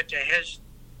 gave it to his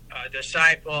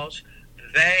disciples.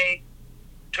 They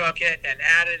took it and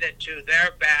added it to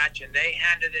their batch, and they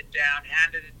handed it down.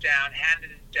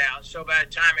 So by the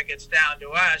time it gets down to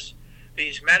us,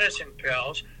 these medicine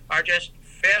pills are just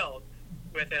filled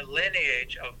with a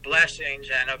lineage of blessings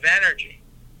and of energy.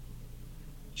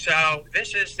 So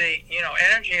this is the,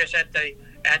 energy is at the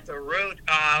root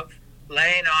of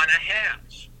laying on of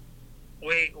hands.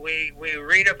 We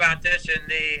read about this in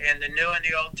the New and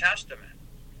the Old Testament.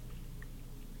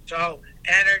 So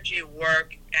energy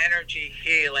work, energy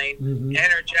healing, mm-hmm.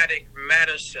 energetic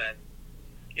medicine,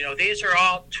 these are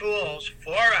all tools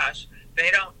for us.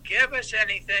 They don't give us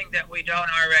anything that we don't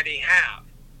already have.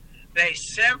 They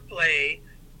simply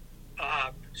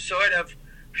sort of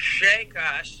shake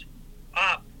us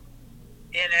up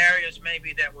in areas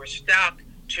maybe that we're stuck,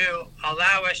 to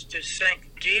allow us to sink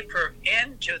deeper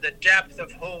into the depth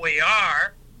of who we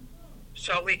are,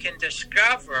 so we can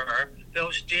discover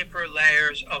those deeper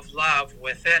layers of love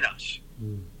within us.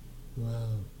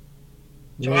 Wow.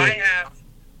 So I have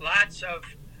lots of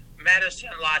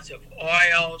medicine, lots of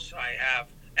oils, I have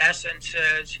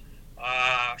essences,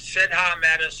 Siddha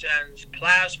medicines,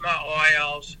 plasma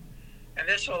oils, and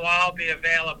this will all be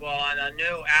available on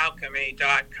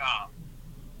anewalchemy.com.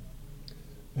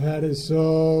 That is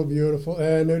so beautiful,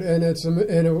 and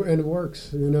it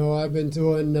works. I've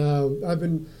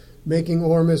been making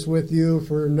Ormus with you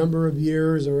for a number of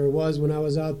years, or it was when I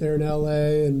was out there in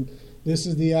LA, and this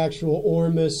is the actual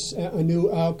Ormus, A New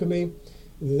Alchemy,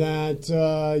 that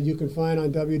you can find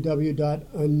on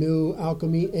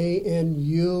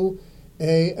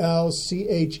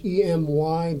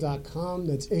www.anewalchemy.com.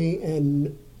 That's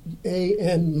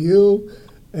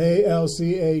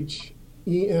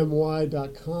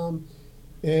ANUALCHEMY.com.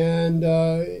 And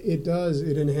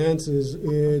it enhances,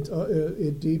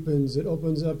 it deepens, it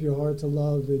opens up your heart to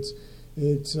love. It's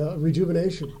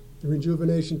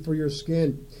rejuvenation for your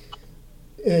skin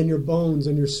and your bones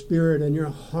and your spirit and your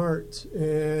heart.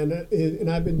 And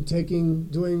I've been taking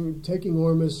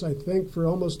Ormus, I think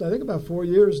about 4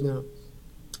 years now,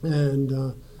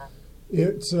 and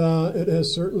it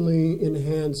has certainly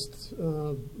enhanced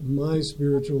my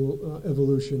spiritual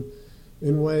evolution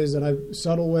in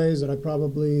subtle ways that I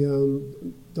probably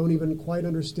don't even quite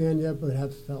understand yet, but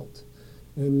have felt.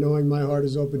 And knowing my heart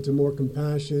is open to more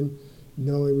compassion,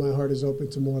 knowing my heart is open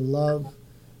to more love,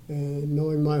 and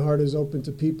knowing my heart is open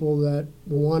to people that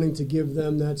wanting to give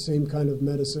them that same kind of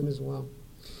medicine as well.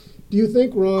 Do you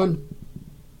think, Ron,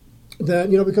 that,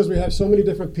 because we have so many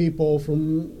different people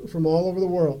from all over the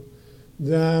world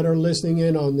that are listening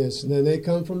in on this, and then they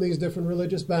come from these different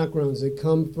religious backgrounds. They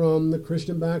come from the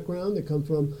Christian background, they come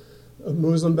from a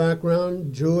Muslim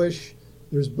background, Jewish,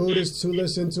 There's Buddhists who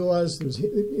listen to us. There's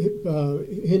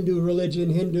Hindu religion,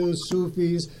 Hindus,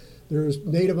 Sufis. There's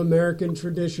Native American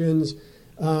traditions.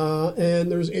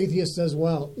 And there's atheists as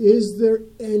well. Is there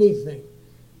anything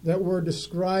that we're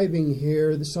describing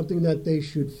here, something that they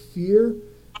should fear?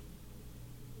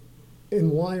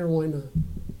 And why or why not?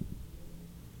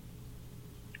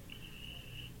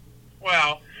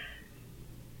 Well,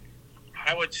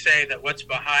 I would say that what's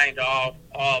behind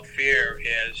all fear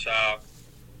is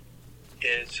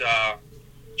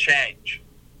change.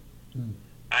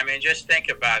 I mean, just think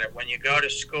about it. When you go to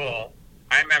school,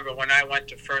 I remember when I went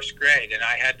to first grade and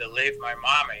I had to leave my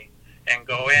mommy and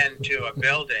go into a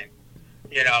building,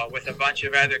 you know, with a bunch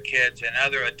of other kids and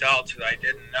other adults that I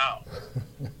didn't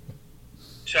know.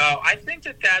 So I think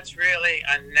that that's really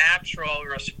a natural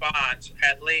response,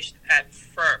 at least at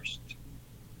first.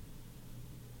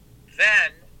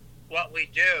 Then what we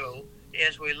do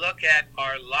is we look at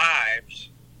our lives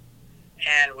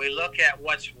and we look at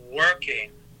what's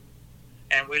working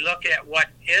and we look at what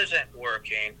isn't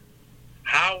working.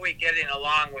 How are we getting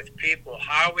along with people?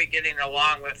 How are we getting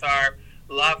along with our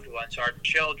loved ones, our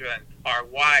children, our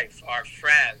wife, our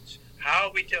friends?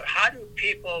 How do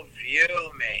people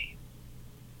view me?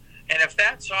 And if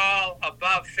that's all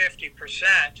above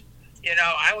 50%, you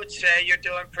know, I would say you're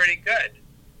doing pretty good.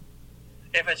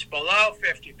 If it's below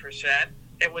 50%,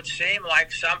 it would seem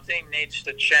like something needs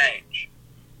to change.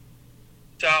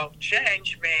 So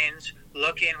change means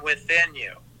looking within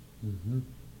you. Mm-hmm.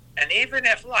 And even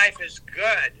if life is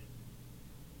good,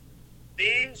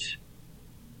 these,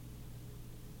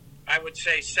 I would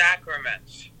say,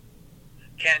 sacraments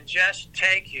can just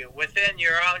take you within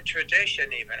your own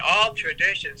tradition even. All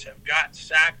traditions have got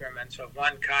sacraments of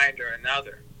one kind or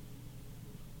another.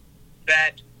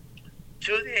 That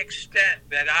to the extent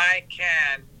that I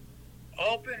can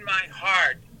open my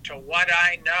heart to what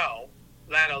I know,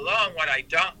 let alone what I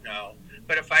don't know,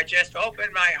 but if I just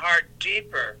open my heart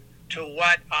deeper to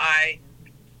what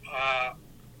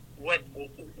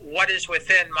what is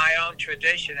within my own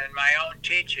tradition and my own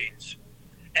teachings,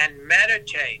 and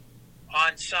meditate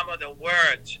on some of the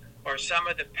words or some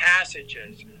of the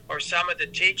passages or some of the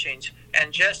teachings,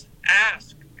 and just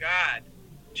ask God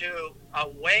to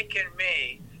awaken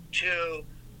me to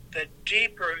the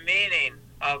deeper meaning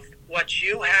of what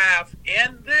you have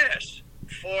in this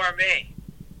for me.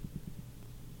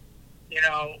 You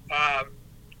know,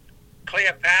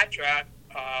 Cleopatra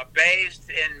bathed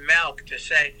in milk to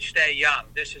stay young.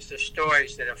 This is the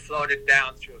stories that have floated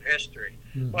down through history.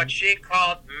 Mm-hmm. What she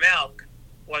called milk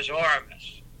was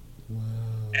Oramus. Wow.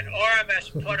 And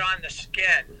Oramus put on the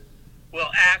skin will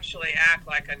actually act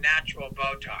like a natural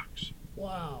Botox.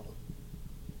 Wow.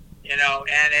 You know,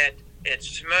 and it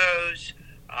smooths.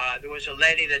 There was a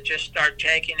lady that just started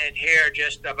taking it here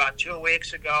just about 2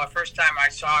 weeks ago. The first time I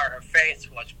saw her, her face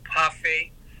was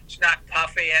puffy. It's not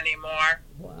puffy anymore.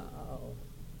 Wow.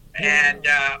 And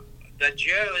the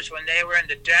Jews, when they were in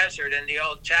the desert in the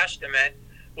Old Testament,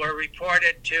 were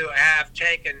reported to have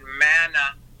taken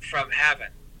manna from heaven.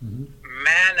 Mm-hmm.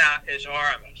 Manna is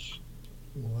Oramus.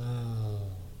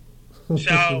 Wow.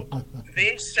 So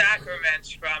these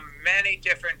sacraments from many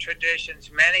different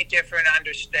traditions, many different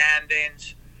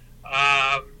understandings,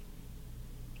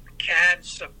 can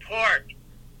support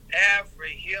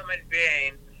every human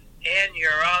being in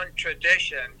your own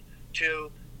tradition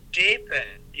to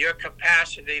deepen your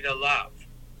capacity to love.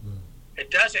 It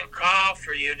doesn't call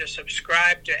for you to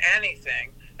subscribe to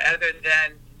anything other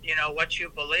than, you know, what you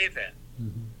believe in.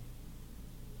 Mm-hmm.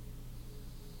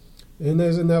 And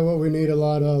isn't that what we need a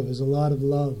lot of, is a lot of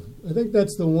love? I think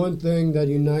that's the one thing that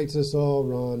unites us all,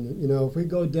 Ron. You know, if we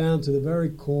go down to the very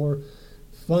core,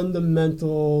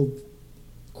 fundamental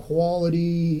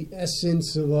quality,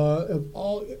 essence of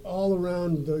all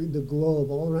around the globe,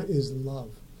 all around, is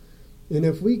love. And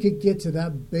if we could get to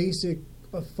that basic,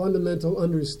 fundamental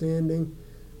understanding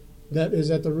that is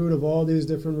at the root of all these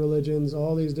different religions,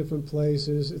 all these different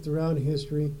places throughout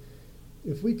history,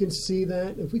 if we can see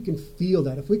that, if we can feel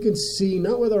that, if we can see,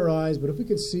 not with our eyes, but if we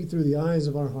can see through the eyes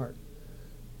of our heart,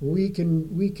 we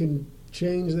can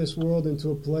change this world into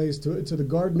a place, to the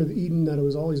Garden of Eden that it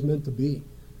was always meant to be.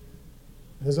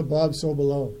 As above, so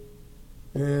below.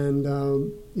 And,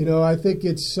 you know, I think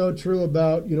it's so true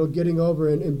about, you know, getting over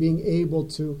and being able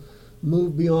to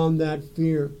move beyond that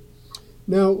fear.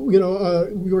 Now, you know,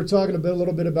 we were talking a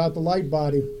little bit about the light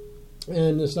body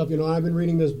and stuff. You know, I've been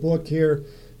reading this book here.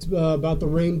 It's about the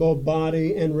rainbow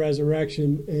body and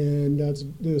resurrection, and that's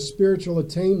the spiritual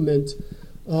attainment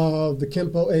of the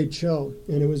Kempo A Cho.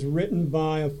 And it was written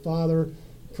by a Father,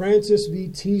 Francis V.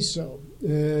 Tiso.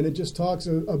 And it just talks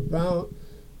about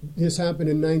This happened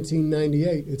in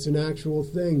 1998. It's an actual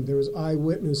thing. There was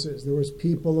eyewitnesses. There was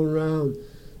people around.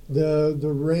 The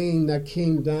rain that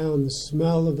came down, the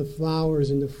smell of the flowers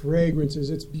and the fragrances.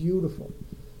 It's beautiful,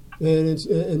 and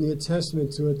the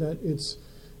testament to it that it's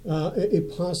a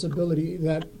possibility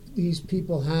that these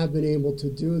people have been able to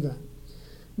do that.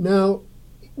 Now,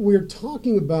 we're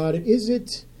talking about it. Is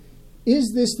this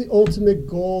the ultimate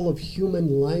goal of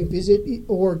human life? Is it,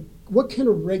 or what can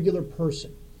a regular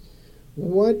person?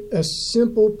 What a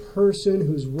simple person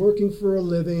who's working for a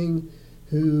living,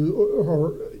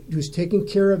 who's taking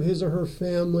care of his or her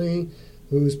family,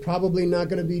 who's probably not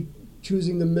going to be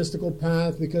choosing the mystical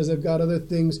path because they've got other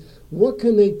things. What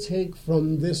can they take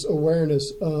from this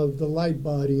awareness of the light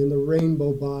body and the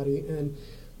rainbow body and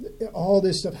all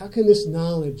this stuff? How can this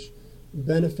knowledge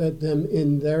benefit them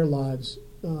in their lives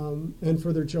and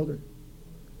for their children?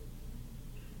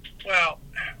 Well,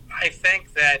 I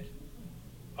think that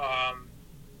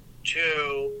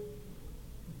to,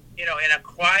 in a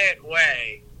quiet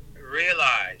way,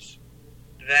 realize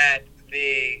that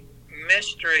the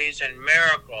mysteries and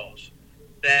miracles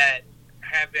that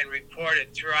have been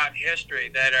reported throughout history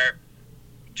that are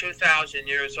 2,000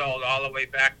 years old, all the way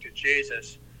back to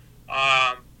Jesus,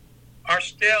 are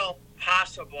still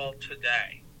possible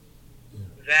today.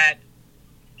 That,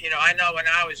 I know when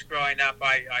I was growing up,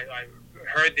 I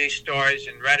heard these stories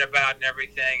and read about and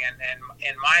everything, and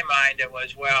in my mind it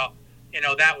was, well,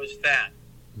 that was then.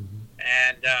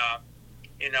 And,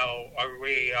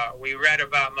 we read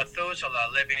about Methuselah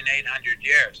living 800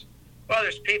 years. Well,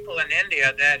 there's people in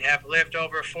India that have lived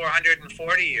over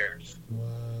 440 years. Wow.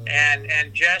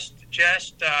 And just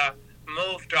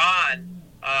moved on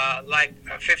like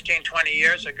 15, 20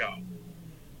 years ago.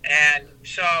 And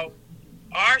so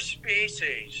our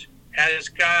species has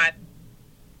got,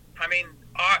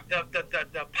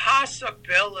 the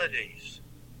possibilities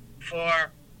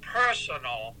for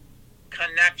personal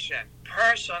connection,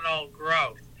 personal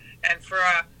growth, and for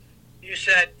you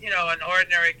said, an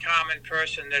ordinary common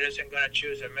person that isn't going to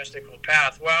choose a mystical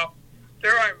path. Well,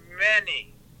 there are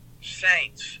many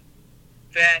saints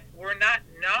that were not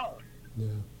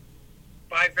known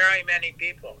by very many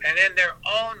people, and in their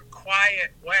own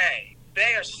quiet way,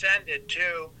 they ascended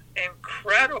to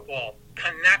incredible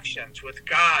connections with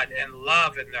God and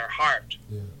love in their heart.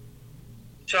 Yeah.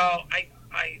 So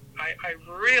I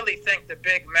really think the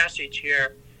big message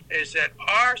here is that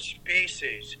our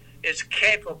species is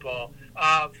capable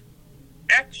of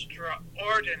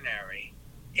extraordinary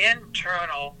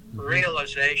internal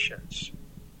realizations.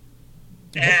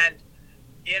 And,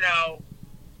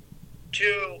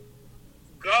 to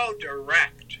go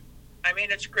direct.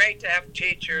 It's great to have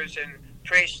teachers and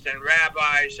priests and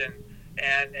rabbis and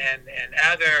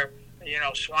other,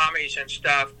 swamis and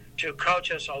stuff to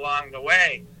coach us along the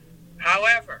way.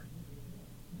 However,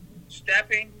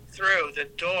 stepping through the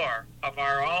door of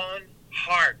our own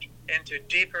heart into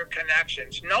deeper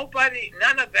connections, none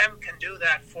of them can do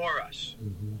that for us.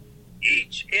 Mm-hmm.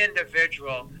 Each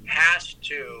individual has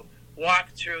to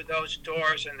walk through those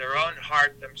doors in their own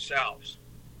heart themselves.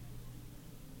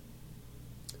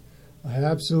 I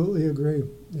absolutely agree.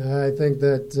 I think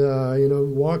that,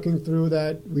 walking through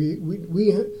that,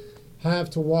 we have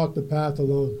to walk the path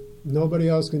alone. Nobody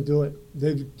else can do it.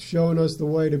 They've shown us the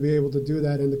way to be able to do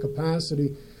that, and the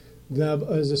capacity that,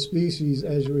 as a species,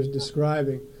 as you were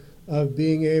describing, of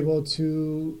being able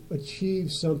to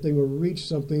achieve something or reach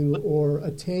something or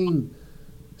attain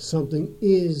something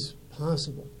is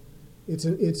possible. It's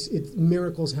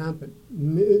miracles happen.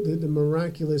 The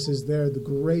miraculous is there. The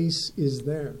grace is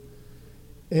there.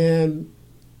 And,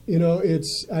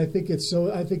 I think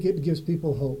it gives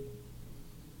people hope.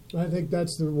 I think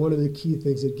that's one of the key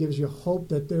things. It gives you hope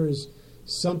that there is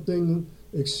something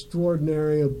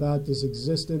extraordinary about this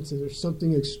existence. There's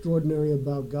something extraordinary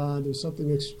about God. There's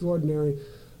something extraordinary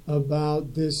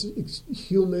about this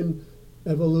human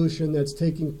evolution that's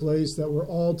taking place, that we're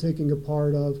all taking a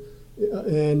part of.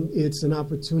 And it's an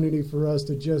opportunity for us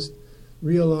to just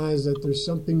realize that there's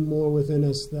something more within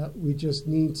us that we just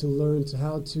need to learn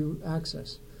how to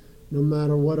access, no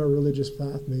matter what our religious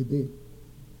path may be.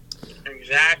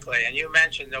 Exactly. And you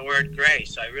mentioned the word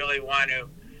grace. I really want to,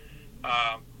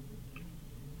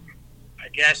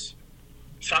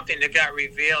 something that got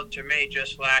revealed to me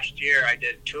just last year. I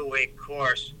did a 2-week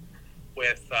course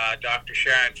with Dr.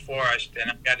 Sharon Forrest,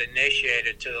 and I got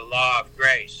initiated to the law of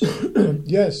grace.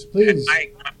 Yes, please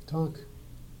talk.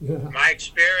 Yeah. My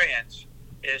experience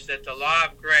is that the law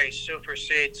of grace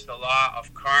supersedes the law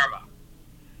of karma.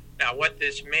 Now, what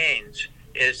this means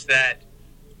is that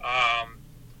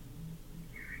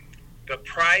the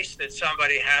price that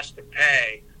somebody has to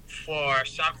pay for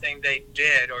something they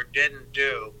did or didn't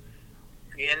do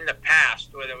in the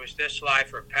past, whether it was this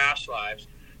life or past lives,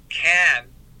 can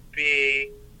be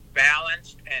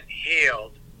balanced and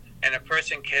healed, and a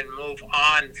person can move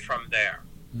on from there.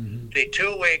 Mm-hmm. The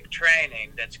 2-week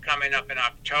training that's coming up in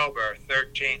October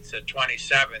 13th to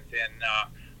 27th in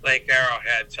Lake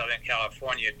Arrowhead, Southern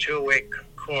California, 2-week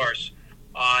course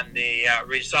on the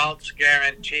results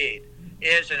guaranteed,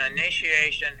 is an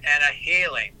initiation and a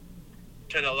healing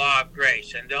to the law of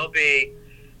grace. And there'll be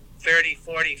 30,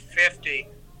 40, 50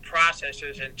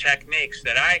 processes and techniques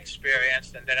that I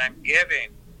experienced and that I'm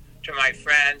giving to my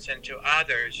friends and to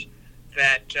others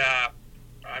that,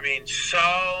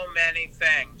 so many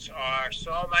things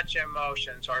so much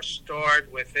emotions are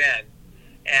stored within.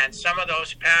 And some of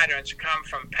those patterns come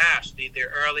from past,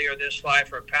 either earlier this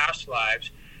life or past lives,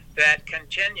 that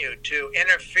continue to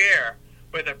interfere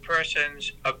with a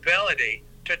person's ability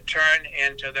to turn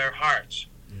into their hearts.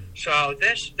 So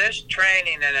this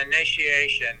training and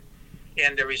initiation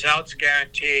in the Results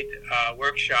Guaranteed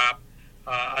workshop,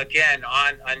 again,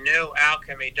 on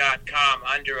anewalchemy.com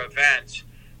under events,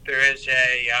 there is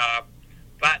a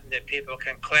button that people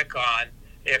can click on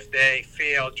if they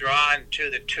feel drawn to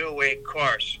the 2-week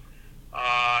course.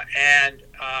 And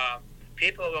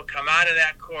people will come out of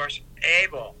that course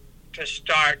able to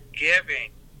start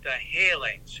giving the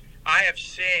healings. I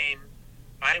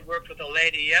worked with a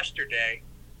lady yesterday,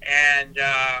 and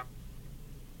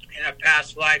in a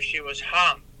past life she was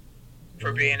hung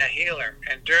for being a healer.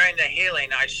 And during the healing,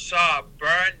 I saw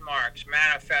burn marks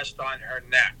manifest on her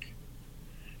neck.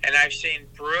 And I've seen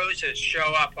bruises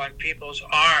show up on people's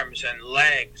arms and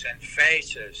legs and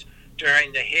faces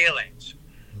during the healings.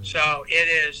 So it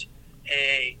is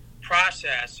a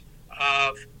process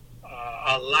of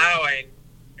allowing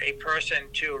a person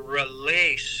to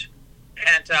release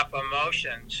pent-up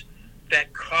emotions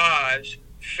that cause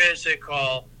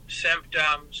physical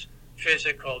symptoms,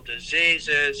 physical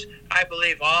diseases. I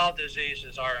believe all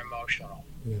diseases are emotional.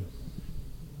 Yeah.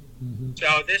 Mm-hmm.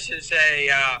 So this is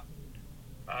a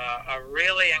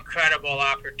really incredible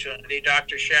opportunity.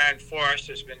 Dr. Sharon Forrest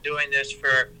has been doing this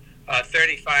for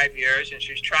 35 years, and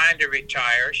she's trying to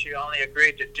retire. She only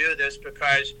agreed to do this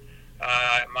because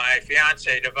my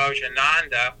fiance,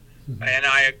 Devojananda, and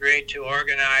I agreed to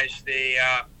organize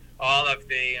all of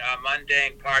the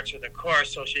mundane parts of the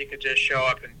course so she could just show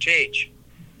up and teach.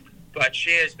 But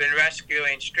she has been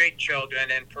rescuing street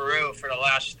children in Peru for the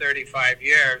last 35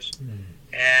 years,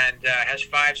 and has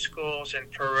 5 schools in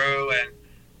Peru,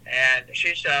 and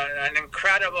she's an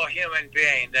incredible human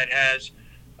being that has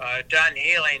done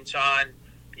healings on,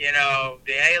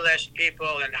 the A-list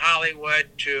people in Hollywood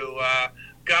to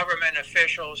government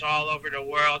officials all over the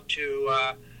world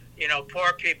to,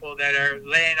 poor people that are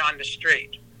laying on the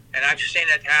street. And I've seen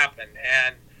it happen.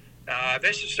 And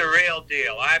this is the real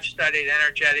deal. I've studied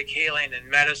energetic healing and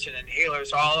medicine and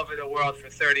healers all over the world for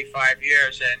 35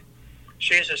 years, and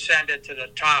she's ascended to the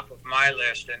top of my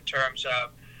list in terms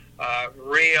of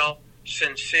real,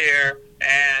 sincere,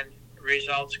 and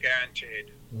results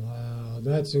guaranteed. Wow,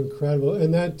 that's incredible.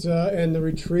 And and the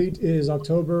retreat is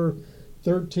October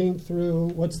 13th through,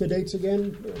 what's the dates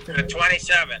again? The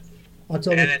 27th.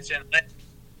 October. And it's in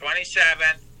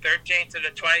 27th, 13th to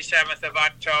the 27th of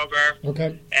October.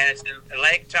 Okay. And it's in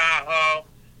Lake Tahoe,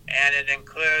 and it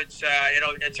includes,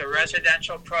 it's a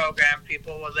residential program.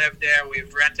 People will live there.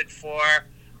 We've rented 4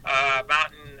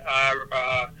 mountain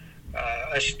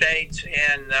estates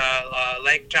in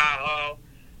Lake Tahoe,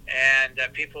 and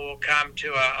people will come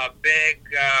to a big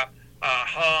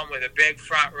home with a big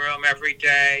front room every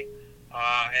day,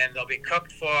 and they'll be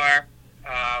cooked for.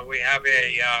 We have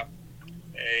a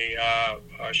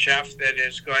chef that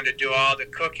is going to do all the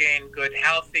cooking, good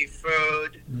healthy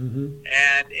food,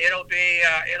 and it'll be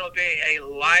a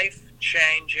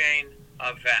life-changing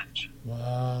event.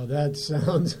 Wow, that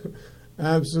sounds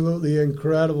absolutely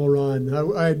incredible, Ron.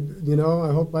 I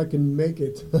hope I can make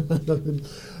it.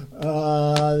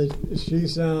 She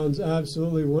sounds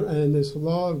absolutely, and this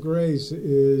law of grace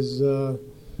is,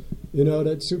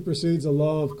 that supersedes the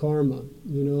law of karma.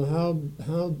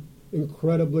 How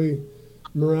incredibly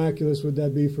miraculous would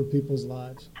that be for people's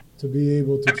lives to be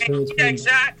able to transform? Yeah,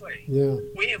 exactly. Yeah.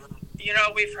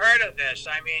 We've heard of this.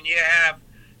 I mean, you have,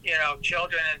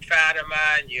 children in Fatima,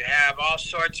 and you have all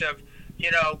sorts of,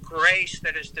 grace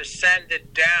that is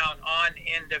descended down on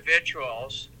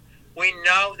individuals. We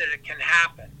know that it can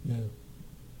happen. Yeah.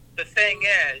 The thing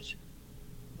is,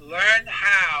 learn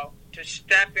how to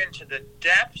step into the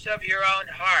depths of your own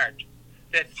heart,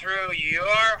 that through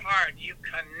your heart you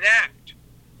connect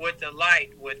with the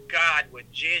light, with God,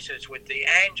 with Jesus, with the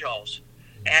angels,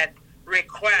 and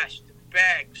request,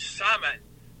 beg, summon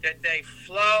that they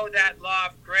flow that law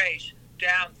of grace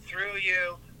down through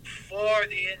you for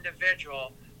the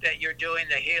individual that you're doing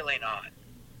the healing on.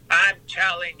 I'm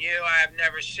telling you, I've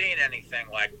never seen anything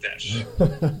like this.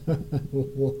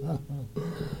 Wow.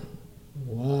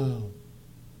 Wow.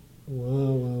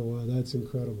 Wow, wow, wow. That's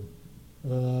incredible.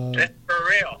 It's for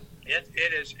real. It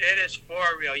is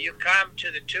for real. You come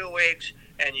to the 2 weeks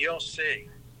and you'll see.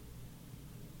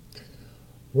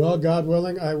 Well, God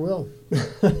willing, I will.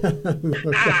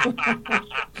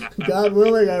 God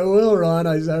willing, I will, Ron.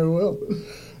 I will.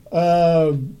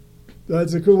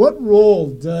 That's a cool. What role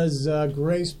does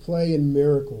grace play in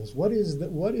miracles? What is the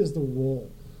role?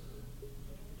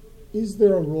 Is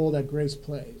there a role that grace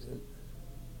plays?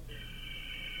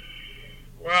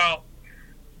 Well,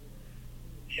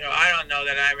 I don't know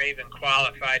that I'm even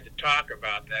qualified to talk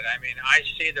about that. I mean, I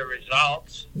see the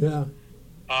results. Yeah.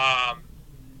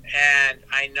 And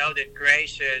I know that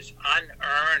grace is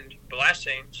unearned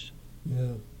blessings.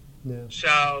 Yeah. Yeah.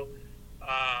 So,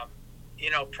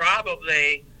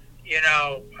 probably,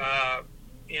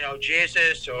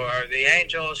 Jesus or the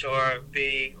angels or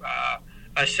the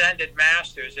ascended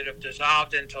masters that have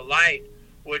dissolved into light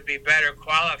would be better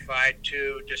qualified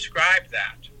to describe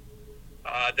that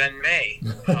than me.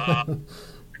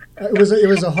 It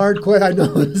was a hard question. I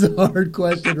know it was a hard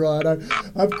question, Ron.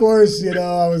 Of course,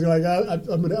 I was like,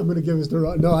 I'm going to give this to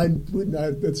Ron. No,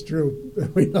 that's true.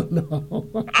 We don't know.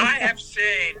 I have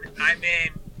seen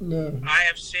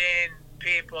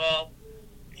people,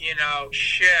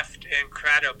 shift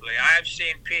incredibly. I have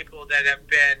seen people that have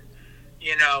been,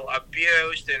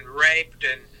 abused and raped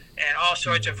and all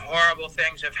sorts of horrible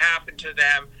things have happened to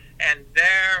them, and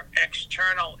their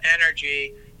external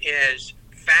energy is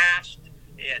fast,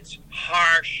 it's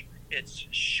harsh, it's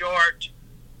short,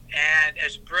 and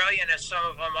as brilliant as some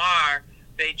of them are,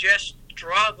 they just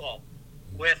struggle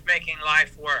with making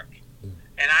life work.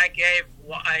 And I gave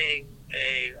a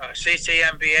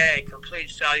CCMBA,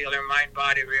 Complete Cellular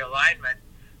Mind-Body Realignment,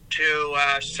 to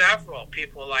several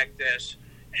people like this,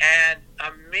 and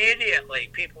immediately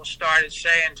people started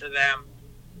saying to them,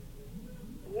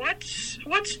 "What's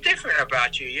different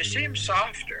about you? You seem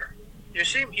softer. You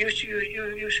seem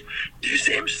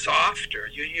softer.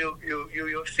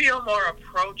 You feel more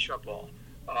approachable.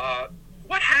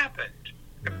 What happened?"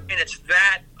 I mean, it's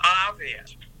that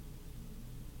obvious.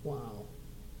 Wow,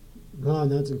 Ron,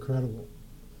 that's incredible.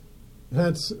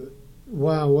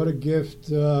 Wow, what a gift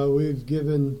we've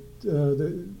given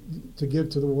to give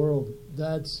to the world.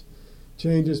 That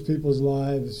changes people's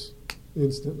lives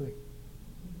instantly.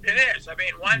 It is. I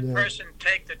mean, one person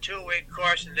take the 2-week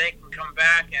course and they can come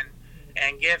back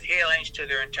and give healings to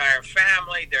their entire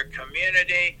family, their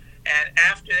community, and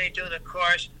after they do the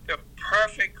course, they're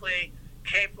perfectly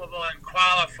capable and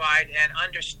qualified and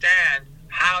understand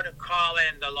how to call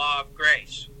in the law of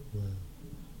grace.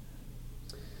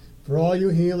 For all you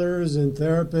healers and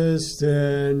therapists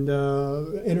and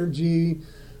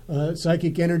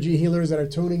psychic energy healers that are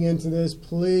tuning into this,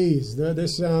 please,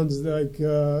 this sounds like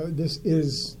this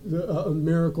is a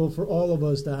miracle for all of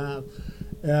us to have.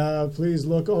 Please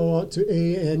look to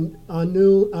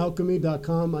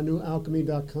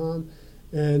anualchemy.com,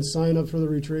 and sign up for the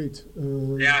retreat.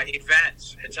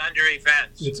 Events. It's under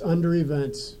events. It's under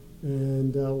events.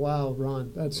 And wow,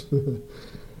 Ron, that's...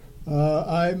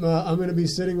 I'm going to be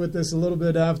sitting with this a little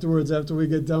bit afterwards after we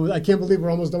get done with. I can't believe we're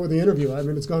almost done with the interview. I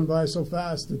mean, it's gone by so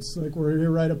fast. It's like we're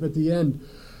here right up at the end.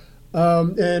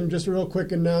 And just a real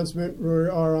quick announcement: we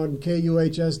are on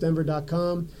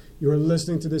KUHSdenver.com. You're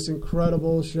listening to this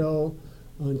incredible show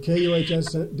on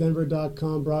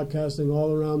KUHSdenver.com, broadcasting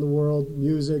all around the world,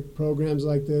 music, programs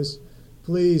like this.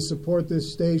 Please support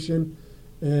this station,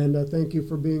 and thank you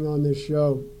for being on this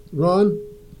show. Ron,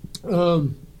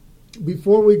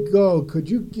 before we go, could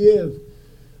you give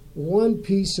one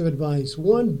piece of advice,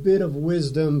 one bit of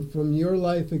wisdom from your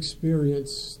life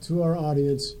experience to our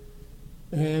audience,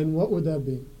 and what would that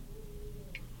be?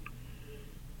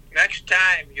 Next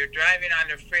time you're driving on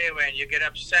the freeway and you get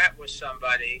upset with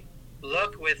somebody,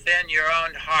 look within your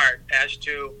own heart as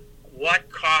to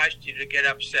what caused you to get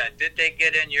upset. Did they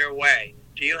get in your way?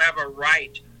 Do you have a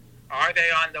right? Are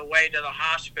they on the way to the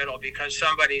hospital because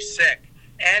somebody's sick?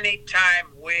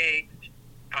 Anytime we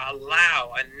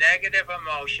allow a negative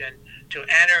emotion to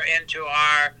enter into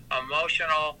our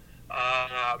emotional,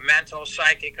 mental,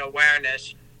 psychic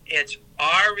awareness, it's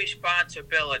our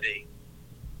responsibility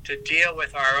to deal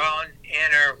with our own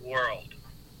inner world.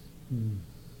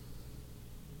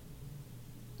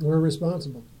 We're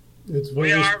responsible.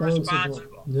 We are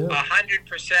responsible.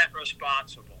 100%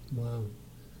 responsible. Wow.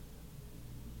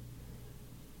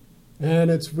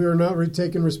 And we're not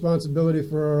taking responsibility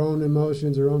for our own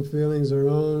emotions, our own feelings, our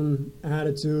own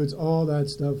attitudes, all that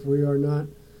stuff. We are not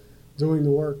doing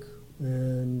the work.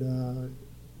 And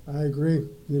I agree.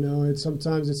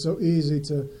 Sometimes it's so easy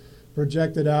to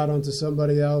project it out onto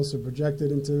somebody else or project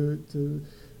it into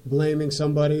blaming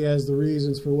somebody as the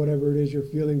reasons for whatever it is you're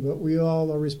feeling. But we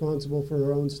all are responsible for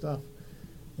our own stuff.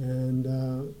 And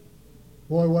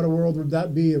boy, what a world would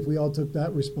that be if we all took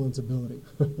that responsibility.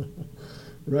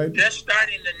 Right? Just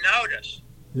starting to notice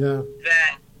that,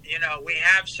 we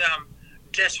have some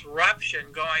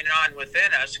disruption going on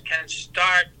within us can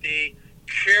start the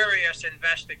curious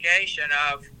investigation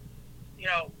of,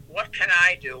 what can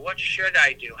I do? What should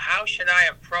I do? How should I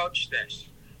approach this?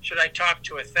 Should I talk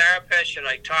to a therapist? Should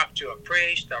I talk to a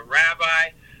priest, a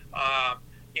rabbi?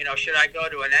 Should I go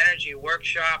to an energy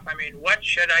workshop? I mean, what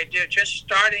should I do? Just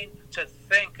starting to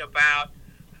think about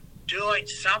doing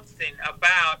something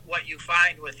about what you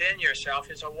find within yourself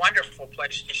is a wonderful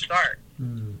place to start.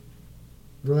 Mm.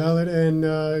 Well,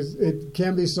 it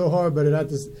can be so hard, but it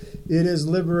is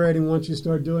liberating once you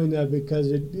start doing that,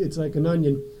 because it's like an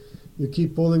onion. You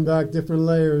keep pulling back different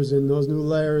layers, and those new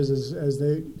layers,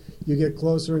 you get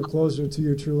closer and closer to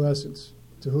your true essence,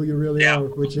 to who you really are,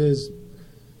 which is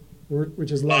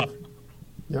love.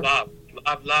 Yep. Love.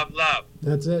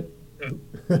 That's it.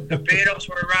 The Beatles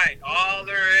were right. All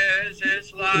there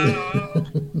is love.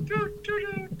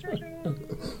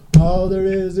 All there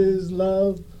is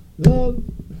love.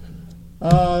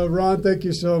 Ron, thank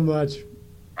you so much.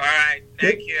 All right.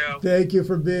 Thank you. Thank you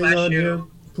for being Bless on you. here.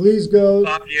 Please go.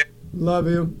 Love you. Love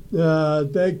you.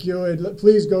 Thank you. And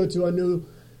please go to our new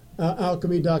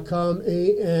alchemy.com,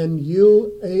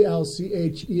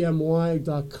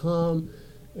 ANUALCHEMY.com,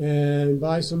 and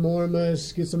buy some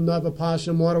Ormus, get some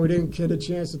Navapasham water. We didn't get a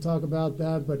chance to talk about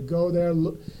that, but go there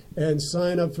and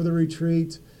sign up for the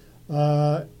retreat.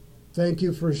 Thank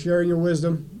you for sharing your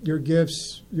wisdom, your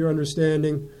gifts, your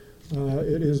understanding.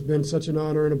 It has been such an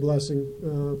honor and a blessing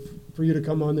for you to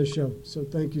come on this show. So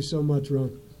thank you so much,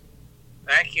 Ron.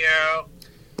 Thank you.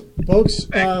 Folks,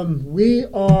 we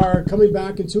are coming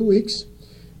back in 2 weeks.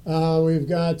 We've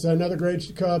got another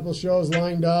great couple shows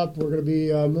lined up. We're going to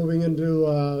be moving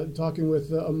into talking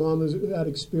with a mom who had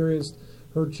experienced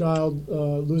her child,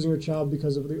 losing her child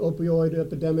because of the opioid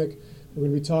epidemic. We're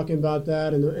going to be talking about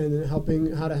that and how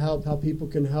people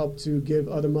can help to give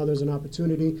other mothers an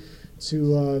opportunity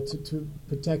to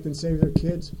protect and save their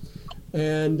kids.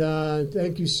 And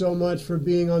thank you so much for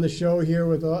being on the show here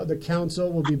with the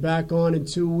council. We'll be back on in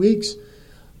 2 weeks.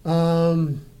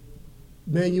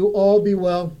 May you all be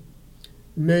well.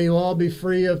 May you all be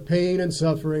free of pain and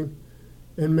suffering.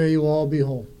 And may you all be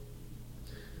whole.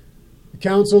 The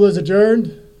council is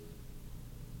adjourned.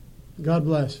 God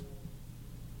bless.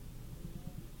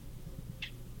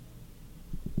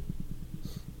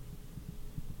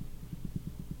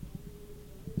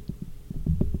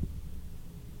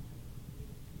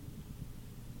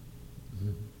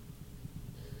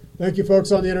 Thank you,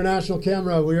 folks, on the international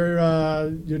camera.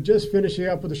 You're just finishing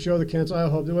up with the show, The Council. I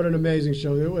hope. What an amazing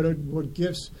show. What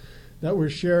gifts that were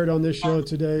shared on this show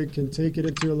today can take it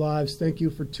into your lives. Thank you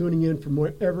for tuning in from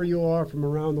wherever you are from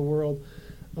around the world.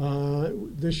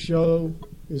 This show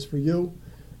is for you,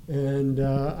 and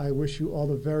I wish you all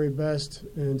the very best.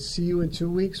 And see you in 2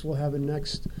 weeks. We'll have a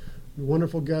next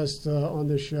wonderful guest on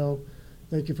this show.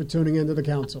 Thank you for tuning in to The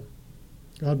Council.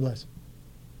 God bless.